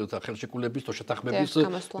შარმიშელის ხელშეკრულების თუ შეთანხმების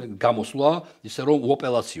გამოსვლა, ისე რომ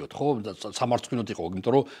უაპელაციოთ, ხო? სამარცხინოდ იყო,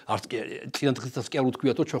 იმიტომ რომ არც წინა დღესაც კი არ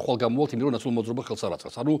უთქვიათ, რომ ჩვენ ხვალ გამოვალთ, იმიტომ რომ ნაციონალურ მოძრაობა ხელს არ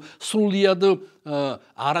აწყობს. ანუ სრულიად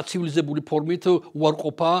არაცივილიზებული ფორმით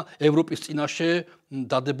უარყოფა ევროპის წინაშე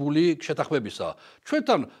დადებული შეთანხმებისა.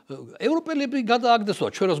 ჩვენთან ევროპელები გადააგდესვა,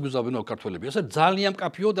 ჩვენ რას გვიზავენო ქართველები. ეს ძალიან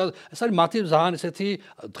მკაფიო და ეს არის მათი ძალიან ესეთი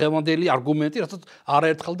დღევანდელი არგუმენტი, რასაც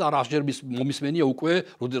არაერთხელ და არასჯერ მომისმენია უკვე,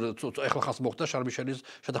 ეხლა ხას მოხდა შარმიშელის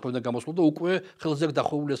შეთანხმებიდან გამოსვლა და უკვე ხელზე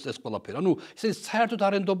დახვეული ეს ყველაფერი. ანუ ისე საერთოდ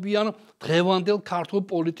არენდობიან დღევანდელ ქართულ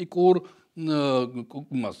პოლიტიკურ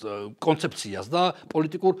კონცეფციას და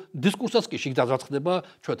პოლიტიკურ დისკურსსაც კი შიგ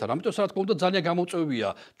დაძრაცხდება ჩვენთან. ამიტომ რა თქმა უნდა ძალიან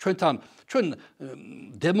გამოწვევია ჩვენ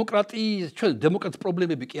დემოკრატიის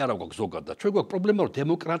პრობლემები კი არა გვაქვს ზოგადად. ჩვენ გვაქვს პრობლემა რომ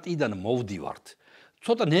დემოკრატიიდან მოვდივართ.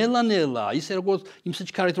 ცოტა ნელა-ნელა ისე როგორც იმ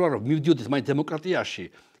სიჩქარით რომ მივდიოდეს მაინც დემოკრატიაში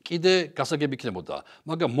კიდე გასაგები იქნებოდა.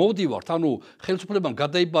 მაგრამ მოვდივართ, ანუ ხელისუფლებამ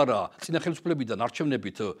გადაიბარა წინა ხელისუფლებიდან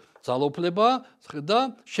არჩევნებით ძალაუფლება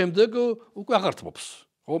და შემდეგ უკვე აღართმობს.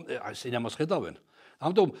 ხო, ისინი ამას ხედავენ.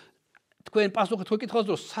 ამიტომ თქვენ პასუხი თქვენ კითხავს,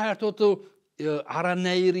 რომ საერთოდ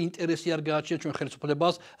არანაირი ინტერესი არ გააჩნია ჩვენ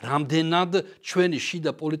ხელისუფლებას, რამდენად ჩვენი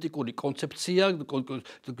შიდა პოლიტიკური კონცეფცია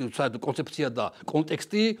და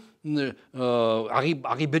კონტექსტი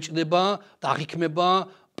აღიბეჭდება და აღიქმება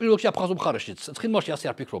პირველ რიგში აფხაზურ მხარეშიც. ცხინვალში ასე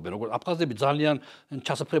არ ფიქრობენ, როგორც აფხაზები ძალიან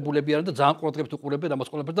ჩასაფრებულები არიან და ძალიან ყურადღებით უყურებენ ამას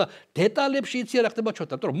ყველაფერს და დეტალებში იცი რა ხდება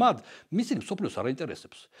ჩვენთან, იმიტომ რომ მათ ისინი მსოფლიოს არ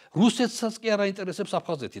აინტერესებს. რუსეთსაც კი არ აინტერესებს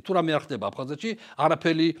აფხაზეთი. თუ რამე არ ხდება აფხაზეთში,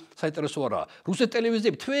 არაფერი საინტერესო არაა. რუსეთ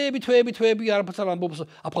ტელევიზიები თვეები არაფერს არ ამბობს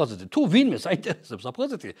აფხაზეთზე. თუ ვინმეს აინტერესებს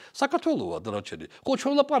აფხაზეთი, საქართველოა დანარჩენი. ხო,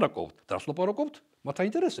 ჩვენ ვლაპარაკობთ. დარს ვლაპარაკობთ? მათ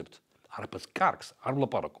აინტერესებთ. არაფერს კარგს არ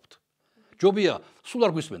ვლაპარაკობთ. ჯობია სულ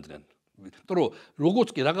არ გვისმენდნენ. იმიტომ რომ როგორც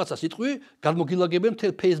კი რაღაცას იტყვი, გადმოგილაგებენ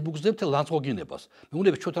მთელ Facebook-ზე მთელ ლანძღოგინებას.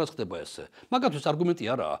 მეუბნები ჩვენთანაც ხდება ესე. მაგათთვის არგუმენტი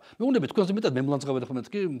არაა. მეუბნები თქვენზე მეტად მე მლანძღავენ ხოლმე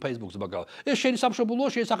კი Facebook-ზე, მაგრამ ეს შენი სამშობლოა,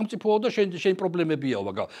 შენი სახელმწიფოა და შენი პრობლემებიაო,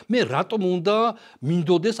 მაგრამ მე რატომ უნდა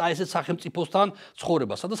მინდოდეს აი ესეთ სახელმწიფოსთან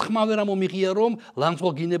ცხოვრება, სადაც ხმა ვერ ამომიღია რომ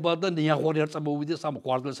ლანძღოგინება და ნიაღვარი არ წამოვიდეს ამ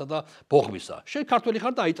ღვარდლესა და ბოღმისა. შენ ქართველი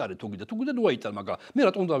ხარ და აიტანე თუ გინდა ნუ აიტან, მაგრამ მე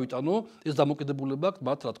რატომ უნდა ავიტანო? ეს დამოკიდებულება აქვს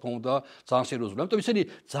მათ, რა თქმა უნდა, ძალიან სერიოზული. ამიტომ ისინი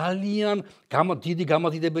ძალიან დიდი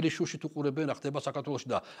გამადიდებელი შუშით უყურებენ რა ხდება საქართველოში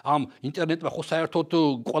და ამ ინტერნეტმა ხო საერთოდ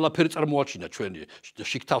ყველაფერი წარმოაჩინა ჩვენი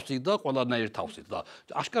შიგთავსით და ყველანაირ თავსით და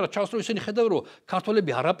აშკარად ჩანს რომ ისინი ხედავენ რომ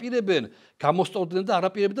ქართველები არაპირებენ გამოსწორდნენ და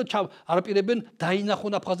არაპირებენ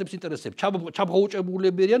დაინახონ აფხაზების ინტერესებს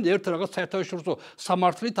ჩაბღაუჭებულებიან ერთ რაღაც საერთაშორისო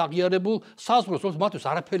სამართლით აღიარებულ საზღვრებს რომ მათთვის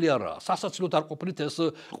არაფერი არაა სასაცილოდ არ ყოფნით ეს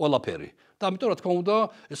ყველაფერი და ამიტომ რა თქმა უნდა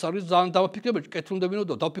ეს არის ძალიან დავაფიქრებელი კეთილდებინო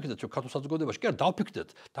და დავფიქრდეთ რომ ქართულ საზოგადოებაში კი არ დავფიქრდეთ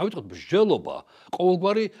დავიწყოთ მსჯელობა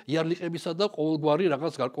ყოველგვარი იარლიყებისა და ყოველგვარი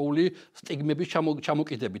რაღაც გარკვეული სტიგმების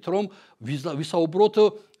ჩამოკიდებით რომ ვისაუბროთ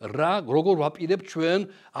რა როგორ ვაპირებთ ჩვენ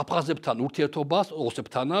აფხაზებთან ურთიერთობას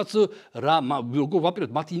ოსებთანაც რა როგორ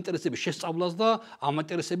ვაპირებთ მათი ინტერესების შესწავლას და ამ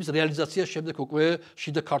ინტერესების რეალიზაციას შემდეგ უკვე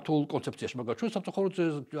შიდა ქართულ კონცეფციაში მაგრამ ჩვენ სამწუხაროდ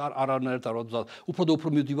არანაირად არ ვზად უფრო და უფრო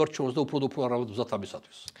მივდივართ შორს და უფრო და უფრო არ ვზად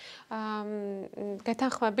ამისათვის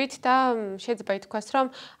გეთანხმებით და შეიძლება ითქვას რომ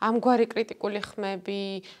ამგვარი კრიტიკული ხმები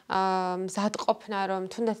მზადყოფნა რომ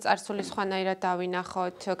თუნდაც წარსული სხვანაირად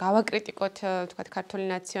დავინახოთ გავაკრიტიკოთ თქვათ ქართული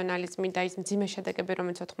ნაციონალიზმი და ის მძიმე შედეგები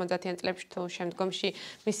რომელიც 90-იან წლებში თუ შემდგომში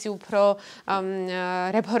მისი უფრო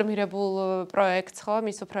რეფორმირებულ პროექტს ხო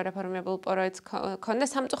მის უფრო რეფორმირებულ პროექტს ქონდა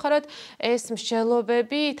სამწუხაროდ ეს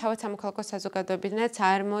მსჯელობები თავად სამოქალაქო საზოგადოებიდანაც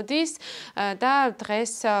არ მოდის და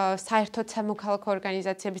დღეს საერთოდ სამოქალაქო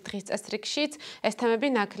ორგანიზაციების დღის წესრიგი პოლიტიკშიც ეს თემები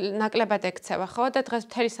ნაკლებად ექცევა, ხო? და დღეს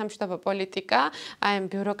მთელი სამშვიდობო პოლიტიკა აი ამ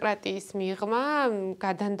ბიუროკრატიის მიღმა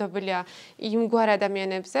გადანდობილია იმგვარ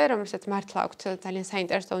ადამიანებზე, რომელსაც მართლა აქვთ ძალიან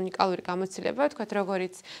საინტერესო უნიკალური გამოცდილება, ვთქვათ,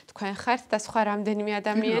 როგორიც თქვენ ხართ და სხვა რამდენიმე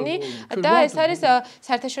ადამიანი და ეს არის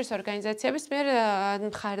საერთაშორისო ორგანიზაციების მიერ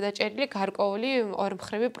მხარდაჭერილი გარკვეული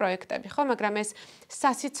ორმხრივი პროექტები, ხო? მაგრამ ეს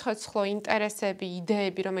სასიცოცხლო ინტერესები,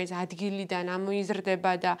 იდეები, რომელიც ადგილიდან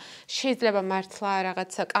ამოიზრდება და შეიძლება მართლა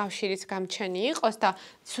რაღაც კავშირის გამჩენი იყოს და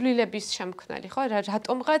ცვლილების შემქმნელი, ხო?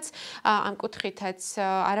 რატომღაც ამ კუთხითაც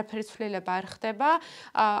არაფერი ცვლილება არ ხდება.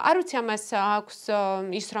 არ ვიცი ამას აქვს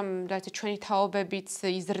ის რომ რაც ჩვენი თაობებიც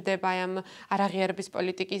იზრდება ამ არაღიარების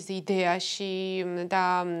პოლიტიკის იდეაში და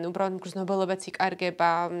უბრალოდ გრძნობელობაც იკარგება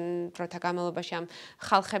დროთა განმავლობაში ამ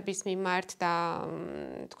ხალხების მიმართ და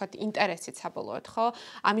თქვათ ინტერესით საბოლოოდ, ხო?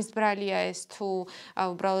 ამის ბრალია ეს თუ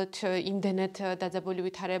უბრალოდ იმდენად დაძაბული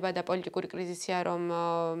ვითარება და პოლიტიკური კრიზისია, რომ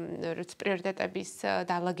პრიორიტეტების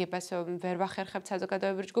დალაგებას ვერ ვახერხებთ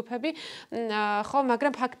საზოგადოებრივი ჯგუფები, ხო,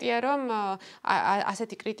 მაგრამ ფაქტია, რომ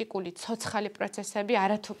ასეთი კრიტიკული ცოცხალი პროცესები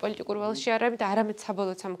არათუ პოლიტიკურ ველში არ არის და არამედ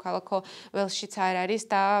საბოლოო სამოქალაქო ველშიც არ არის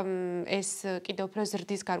და ეს კიდევ უფრო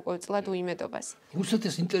ზრდის გარკვეულწილად უიმედობას.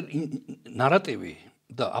 რუსეთის ნარატივი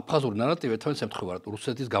და აფხაზური ნარატივი ერთმანეთს ემთხვევა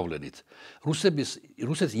რუსეთის გავლენით.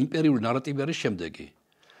 რუსეთის იმპერიული ნარატივი არის შემდეგი.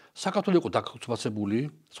 საქართველო იყო დაქუცმაცებული,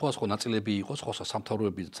 სხვა ნაწილები იყო, სხვა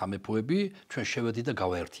სამთავროები, სამეფოები, ჩვენ შევედით და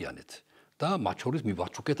გავაერთიანეთ. და მათ შორის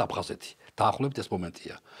მივაჩუქეთ აფხაზეთი. დაახლოებით ეს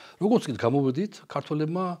მომენტია. როგორც კი გამოვედით,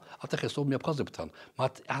 ქართველებმა ათახესობნი აფხაზებთან.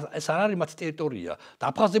 ეს არ არის მათი ტერიტორია და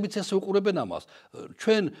აფხაზებიც ესე უყურებენ ამას.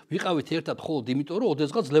 ჩვენ ვიყავით ერთად მხოლოდ იმიტომ, რომ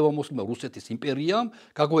ოდესღაც ძლევამოსილმა რუსეთის იმპერიამ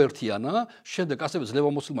გაგვაერთიანა, შემდეგ ასევე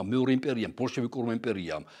ძლევამოსილმა მეორე იმპერიამ, ბოლშევიკურმა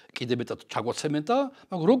იმპერიამ კიდევ მეტად ჩაგვაცემენტა,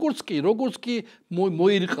 მაგრამ როგორც კი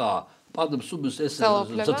მოირყა ეს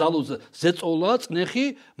ძალოზე ზეწოლა წნეხი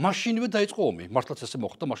მაშინვე დაიწყო ომი. მართლაც ესე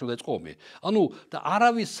მოხდა, მაშინვე დაიწყო ომი. ანუ და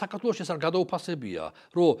არავის საქართველოში ეს არ გადაუფასებია,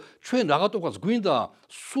 რომ ჩვენ რაღაცას გვინდა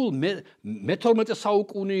სულ მე-12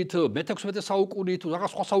 საუკუნით, მე-16 საუკუნით,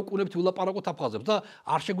 რაღაც სხვა საუკუნებით ვილაპარაკოთ აფხაზებს და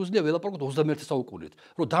არ შეგვიძლია ვილაპარაკოთ 21 საუკუნით.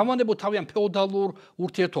 რომ დავანებოთ თავიანთ ფეოდალურ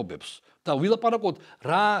ურთიერთობებს. და ვილაპარაკოთ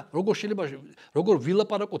როგორ შეიძლება როგორ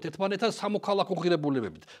ვილაპარაკოთ ერთმანეთთან სამოქალაქო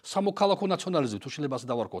ღირებულებებით, სამოქალაქო ნაციონალიზმით, თუ შეიძლება ასე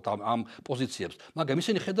დავარქოთ ამ პოზიციებს. მაგრამ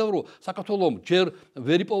ისინი ხედავენ, რომ საქართველომ ჯერ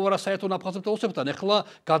ვერ იპოვარა საერთოდ აფხაზებთან ოსებთან, ეხლა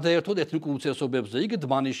გადაერთოთ ეთნიკურ უცესობებზე, იგი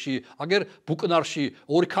დმანიში, აგერ ბუკნარში,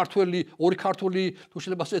 ორი ქართული, თუ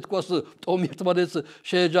შეიძლება ასე თქვას, ტომი ერთმანეთს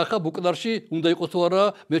შეეჯახა ბუკნარში, უნდა იყოს თუ არა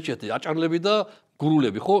მეჩეთი, აჭარლები და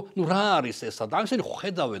გურულები, ხო? ნუ რა არის ესა? და ისინი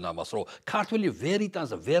ხედავენ ამას, რომ ქართველი ვერ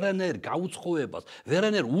იტანს ვერანაირ გაუცხოებას,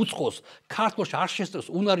 ვერანაირ უცხოს, ქართლში არ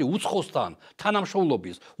შესწრებს უნარი უცხოსთან,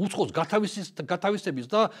 თანამშრომლობის, უცხოს გათავისების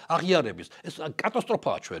და აღიარების. ეს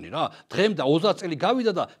კატასტროფაა ჩვენი რა. დღემდე 20 წელი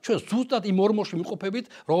გავიდა და ჩვენ ზუსტად იმ ორმოში ვიმყოფებით,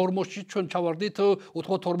 რა ორმოში ჩვენ ჩავარდით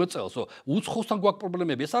 92 წელს. უცხოსთან გვაქვს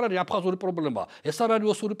პრობლემები. ეს არ არის აფხაზური პრობლემა, ეს არ არის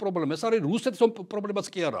ოსური პრობლემა, ეს არის რუსეთის პრობლემაც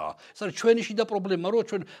კი არაა. ეს არის ჩვენი შიდა პრობლემა, რომ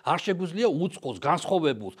ჩვენ არ შეგვიძლია უცხოს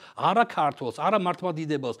განსხვავებულს, არა ქართულს, არა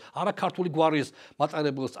მართლმადიდებლს, არა ქართული გვარის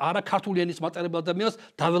მატარებელს, არა ქართული ენის მატარებელ ადამიანს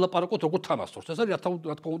დაველაპარაკოთ როგორ თანასწორს. ეს არის რა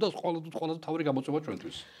თქმა უნდა ყველაზე მთავარი გამოწვევა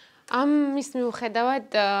ჩვენთვის. ამის მიუხედავად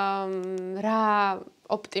რა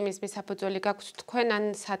ოპტიმიზმის საფუძველი გაქვთ თქვენ ან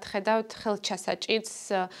სათხედავთ ხელჩასაჭიდს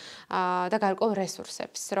და გარკვეულ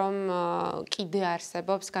რესურსებს, რომ კიდე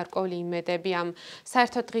არსებობს გარკვეული იმედები ამ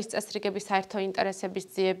საერთო დღის წესრიგების, საერთო ინტერესების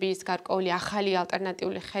ძიების, გარკვეული ახალი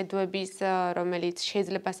ალტერნატიული ხედვების, რომელიც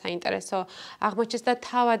შეიძლება საინტერესო აღმოჩნდეს და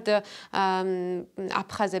თავად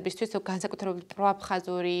აფხაზებისთვის, განსაკუთრებით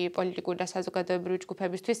პროაფხაზური პოლიტიკური და საზოგადოებრივი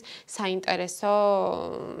ჯგუფებისთვის საინტერესო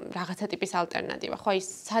რაღაცა ტიპის ალტერნატივა. ხო, ის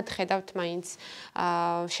სად ხედავთ მაინც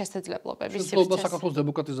შესაძლებლობების სივრცეს. საქართველოს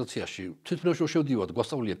დემოკრატიზაციაში თვითონ შევდივართ,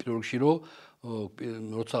 გვასწავლია პირველ რიგში, რომ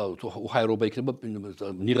როცა უჰაერობა იქნება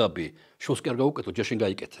ნიღაბი, შოს კი არ გაუკეთო, ჯერ შენ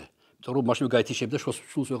გაიკეთე. რომ მაშინ გაითიშებ და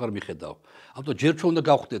შულს ვეღარ მიხედავ. ამიტომ ჯერ ჩვენ უნდა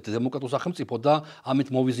გავხდეთ დემოკრატიულ სახელმწიფო და ამით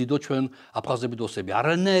მოვიზიდოთ ჩვენ აფხაზები და ოსები.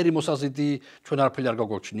 არანაირი მოსაზიდი ჩვენ არაფერი არ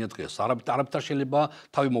გაგვაჩნია დღეს. არაფერ შეიძლება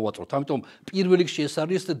თავი მოვაწროთ. ამიტომ პირველ რიგში ეს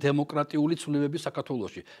არის დემოკრატიული ცვლილებები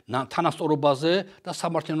საქართველოში. თანასწორობაზე და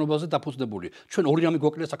სამართლიანობაზე დაფუძნებული. ჩვენ ორი რამე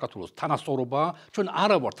გვაკლია საქართველოს. თანასწორობა, ჩვენ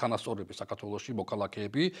არა ვართ თანასწორები საქართველოში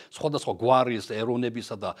მოქალაქეები, სხვადასხვა გვარის,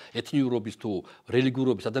 ეროვნებისა და ეთნიურობის თუ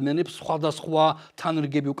რელიგიურობის ადამიანებს სხვადასხვა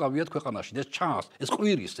თანრიგები უკავიათ ქვეყანაში ეს ჩანს, ეს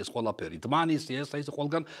ყვირის ეს ყველაფერი, დმანის ეს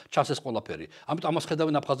ყველგან ჩანს ეს ყველაფერი. ამიტომ ამას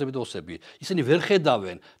ხედავენ აფხაზები და ოსები. ისინი ვერ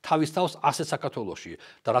ხედავენ თავის თავს ასე საქართველოში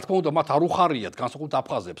და რა თქმა უნდა მათ არ უხარიათ განსაკუთრებით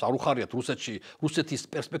აფხაზებს, არ უხარიათ რუსეთის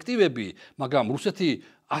პერსპექტივები, მაგრამ რუსეთი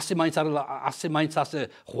ასე მაინც ასე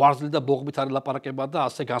ღვარძლი და ბოღმით არის ლაპარაკება და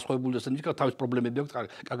ასე განსხვავებული ესენი თავის პრობლემები აქვს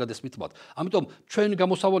კარგად ესმით მათ. ამიტომ ჩვენი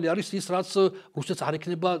გამოსავალი არის ის რაც რუსეთს არ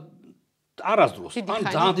ექნება არასდროს ან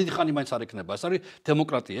ძალიან დიდი ხანი მაინც არ ექნება. ეს არის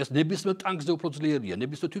დემოკრატია. ეს ნებისმიერ ტანგზე უფრო ძლიერია,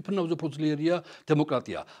 ნებისმიერ თვითმფრინავზე უფრო ძლიერია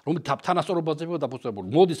დემოკრატია, რომელიც თანასწორობაზე დაფუძნებული.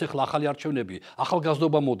 მოდის ახლა ახალი არჩევნები,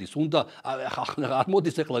 ახალგაზრდობა მოდის, უნდა არ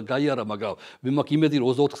მოდის ახლა გაიარა, მაგრამ მე მაქვს იმედი რომ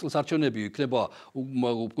 24 წლის არჩევნები იქნება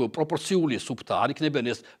პროპორციული სუფთა, არ იქნებიან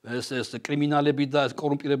ეს კრიმინალები და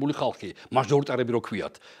კორუმპირებული ხალხი, მაჟორიტარები რო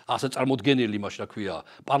ქვიათ, ასე წარმოდგენილი იმაში რა ქვია,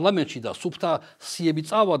 პარლამენტში და სუფთა სიები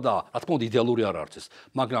წავა და რა თქმა უნდა იდეალური არ არის ეს,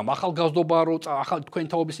 მაგრამ ახალგაზრდობა ახალი თქვენი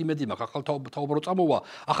თაობის იმედი მაქვს, ახალი თაობა რო წამოვა,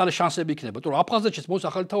 ახალი შანსები იქნება, იმიტომ რომ აფხაზეთშიც მოდის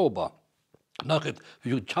ახალი თაობა. ნახეთ,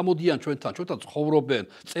 ჩამოდიან ჩვენთან ცხოვრობენ,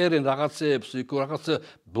 წერენ რაღაცეებს, რაღაც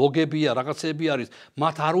ბლოგებია, რაღაცეები არის.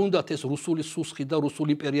 მათ არ უნდათ ეს რუსული სუსხი და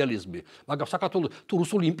რუსული იმპერიალიზმი. მაგრამ საქართველოს თუ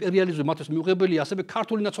რუსული იმპერიალიზმი მათთვის მიუღებელია, ასევე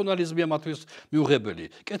ქართული ნაციონალიზმია მათთვის მიუღებელი.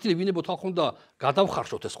 კეთილი ვინებოთ ხალხ უნდა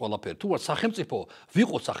გადავხარშოთ ეს ყველაფერი. თუ არ სახელმწიფო,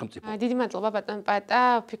 ვიყოთ სახელმწიფო. დიდი მადლობა ბატონ პაატა,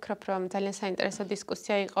 ვფიქრობ რომ ძალიან საინტერესო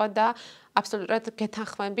დისკუსია იყო და აბსოლუტურად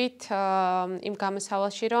გეთანხმებით იმ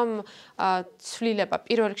გამოსავალში, რომ ცვლილება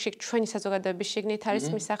პირველ რიგში ჩვენი საზოგადოების შიგნით არის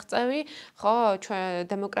მისაღწევი, ხო, ჩვენ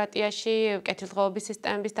დემოკრატიაში, კეთილდღეობის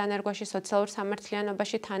სისტემების დანერგვაში, სოციალურ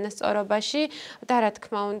სამართლიანობაში, თანასწორობაში და რა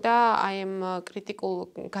თქმა უნდა, აი ამ კრიტიკულ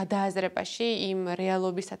გადააზრებაში, იმ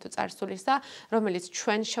რეალობისა თუ წარსულისა, რომელიც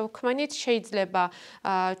ჩვენ შევქმნით, შეიძლება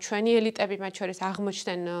ჩვენი ელიტები მათ შორის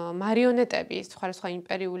აღმოჩნდნენ მარიონეტები სხვადასხვა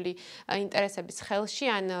იმპერიული ინტერესების ხელში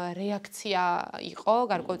ან რეაქცია იყო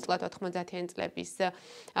გარკვეულწილად 90-იან წლების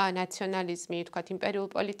ნაციონალიზმი, თქვათ, იმპერიულ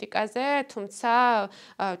პოლიტიკაზე, თუმცა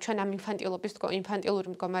ჩვენ ამ ინფანტილური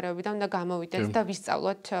მდგომარეობიდან უნდა გამოვიდეთ და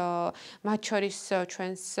ვისწავლოთ მათ შორის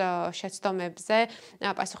ჩვენს შეცდომებზე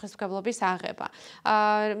პასუხისმგებლობის აღება.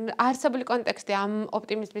 არსებული კონტექსტი ამ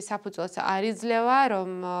ოპტიმიზმის საფუძველს არ იძლევა, რომ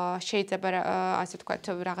შეიძლება ასე თქვათ,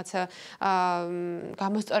 რაღაც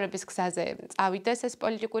გამოსწორების გზაზე წავიდეს ეს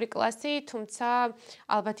პოლიტიკური კლასი, თუმცა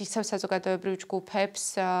ალბათ ისევ საზოგადოებრივ ჯგუფებს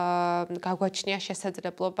გაგვაჩნია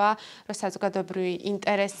შესაძლებლობა, რომ საზოგადოებრივი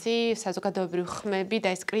ინტერესი, საზოგადოებრივი ხმები და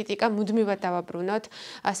ეს კრიტიკა მუდმივად დავაბრუნოთ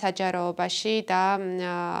საჯაროობაში და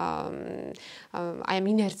აი ამ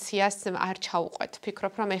ინერციას არ ჩაუყვეთ.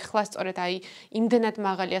 ვფიქრობ, რომ ეხლა სწორედ აი იმდენად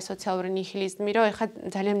მაღალია სოციალური ნიჰილიზმი, რომ ეხლა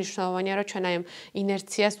ძალიან მნიშვნელოვანია, რომ ჩვენ აი ამ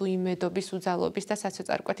ინერციას უიმედობის, უძალობის და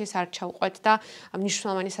საცოწარკვეთის არ ჩაუყვეთ და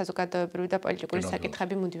მნიშვნელოვანი საზოგადოებრივი და პოლიტიკური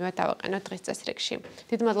საკითხები მუდმივად დავაყენოთ დღის წესრიგში.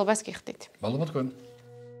 დიდ მადლობას გიხდით. მადლობა თქვენ.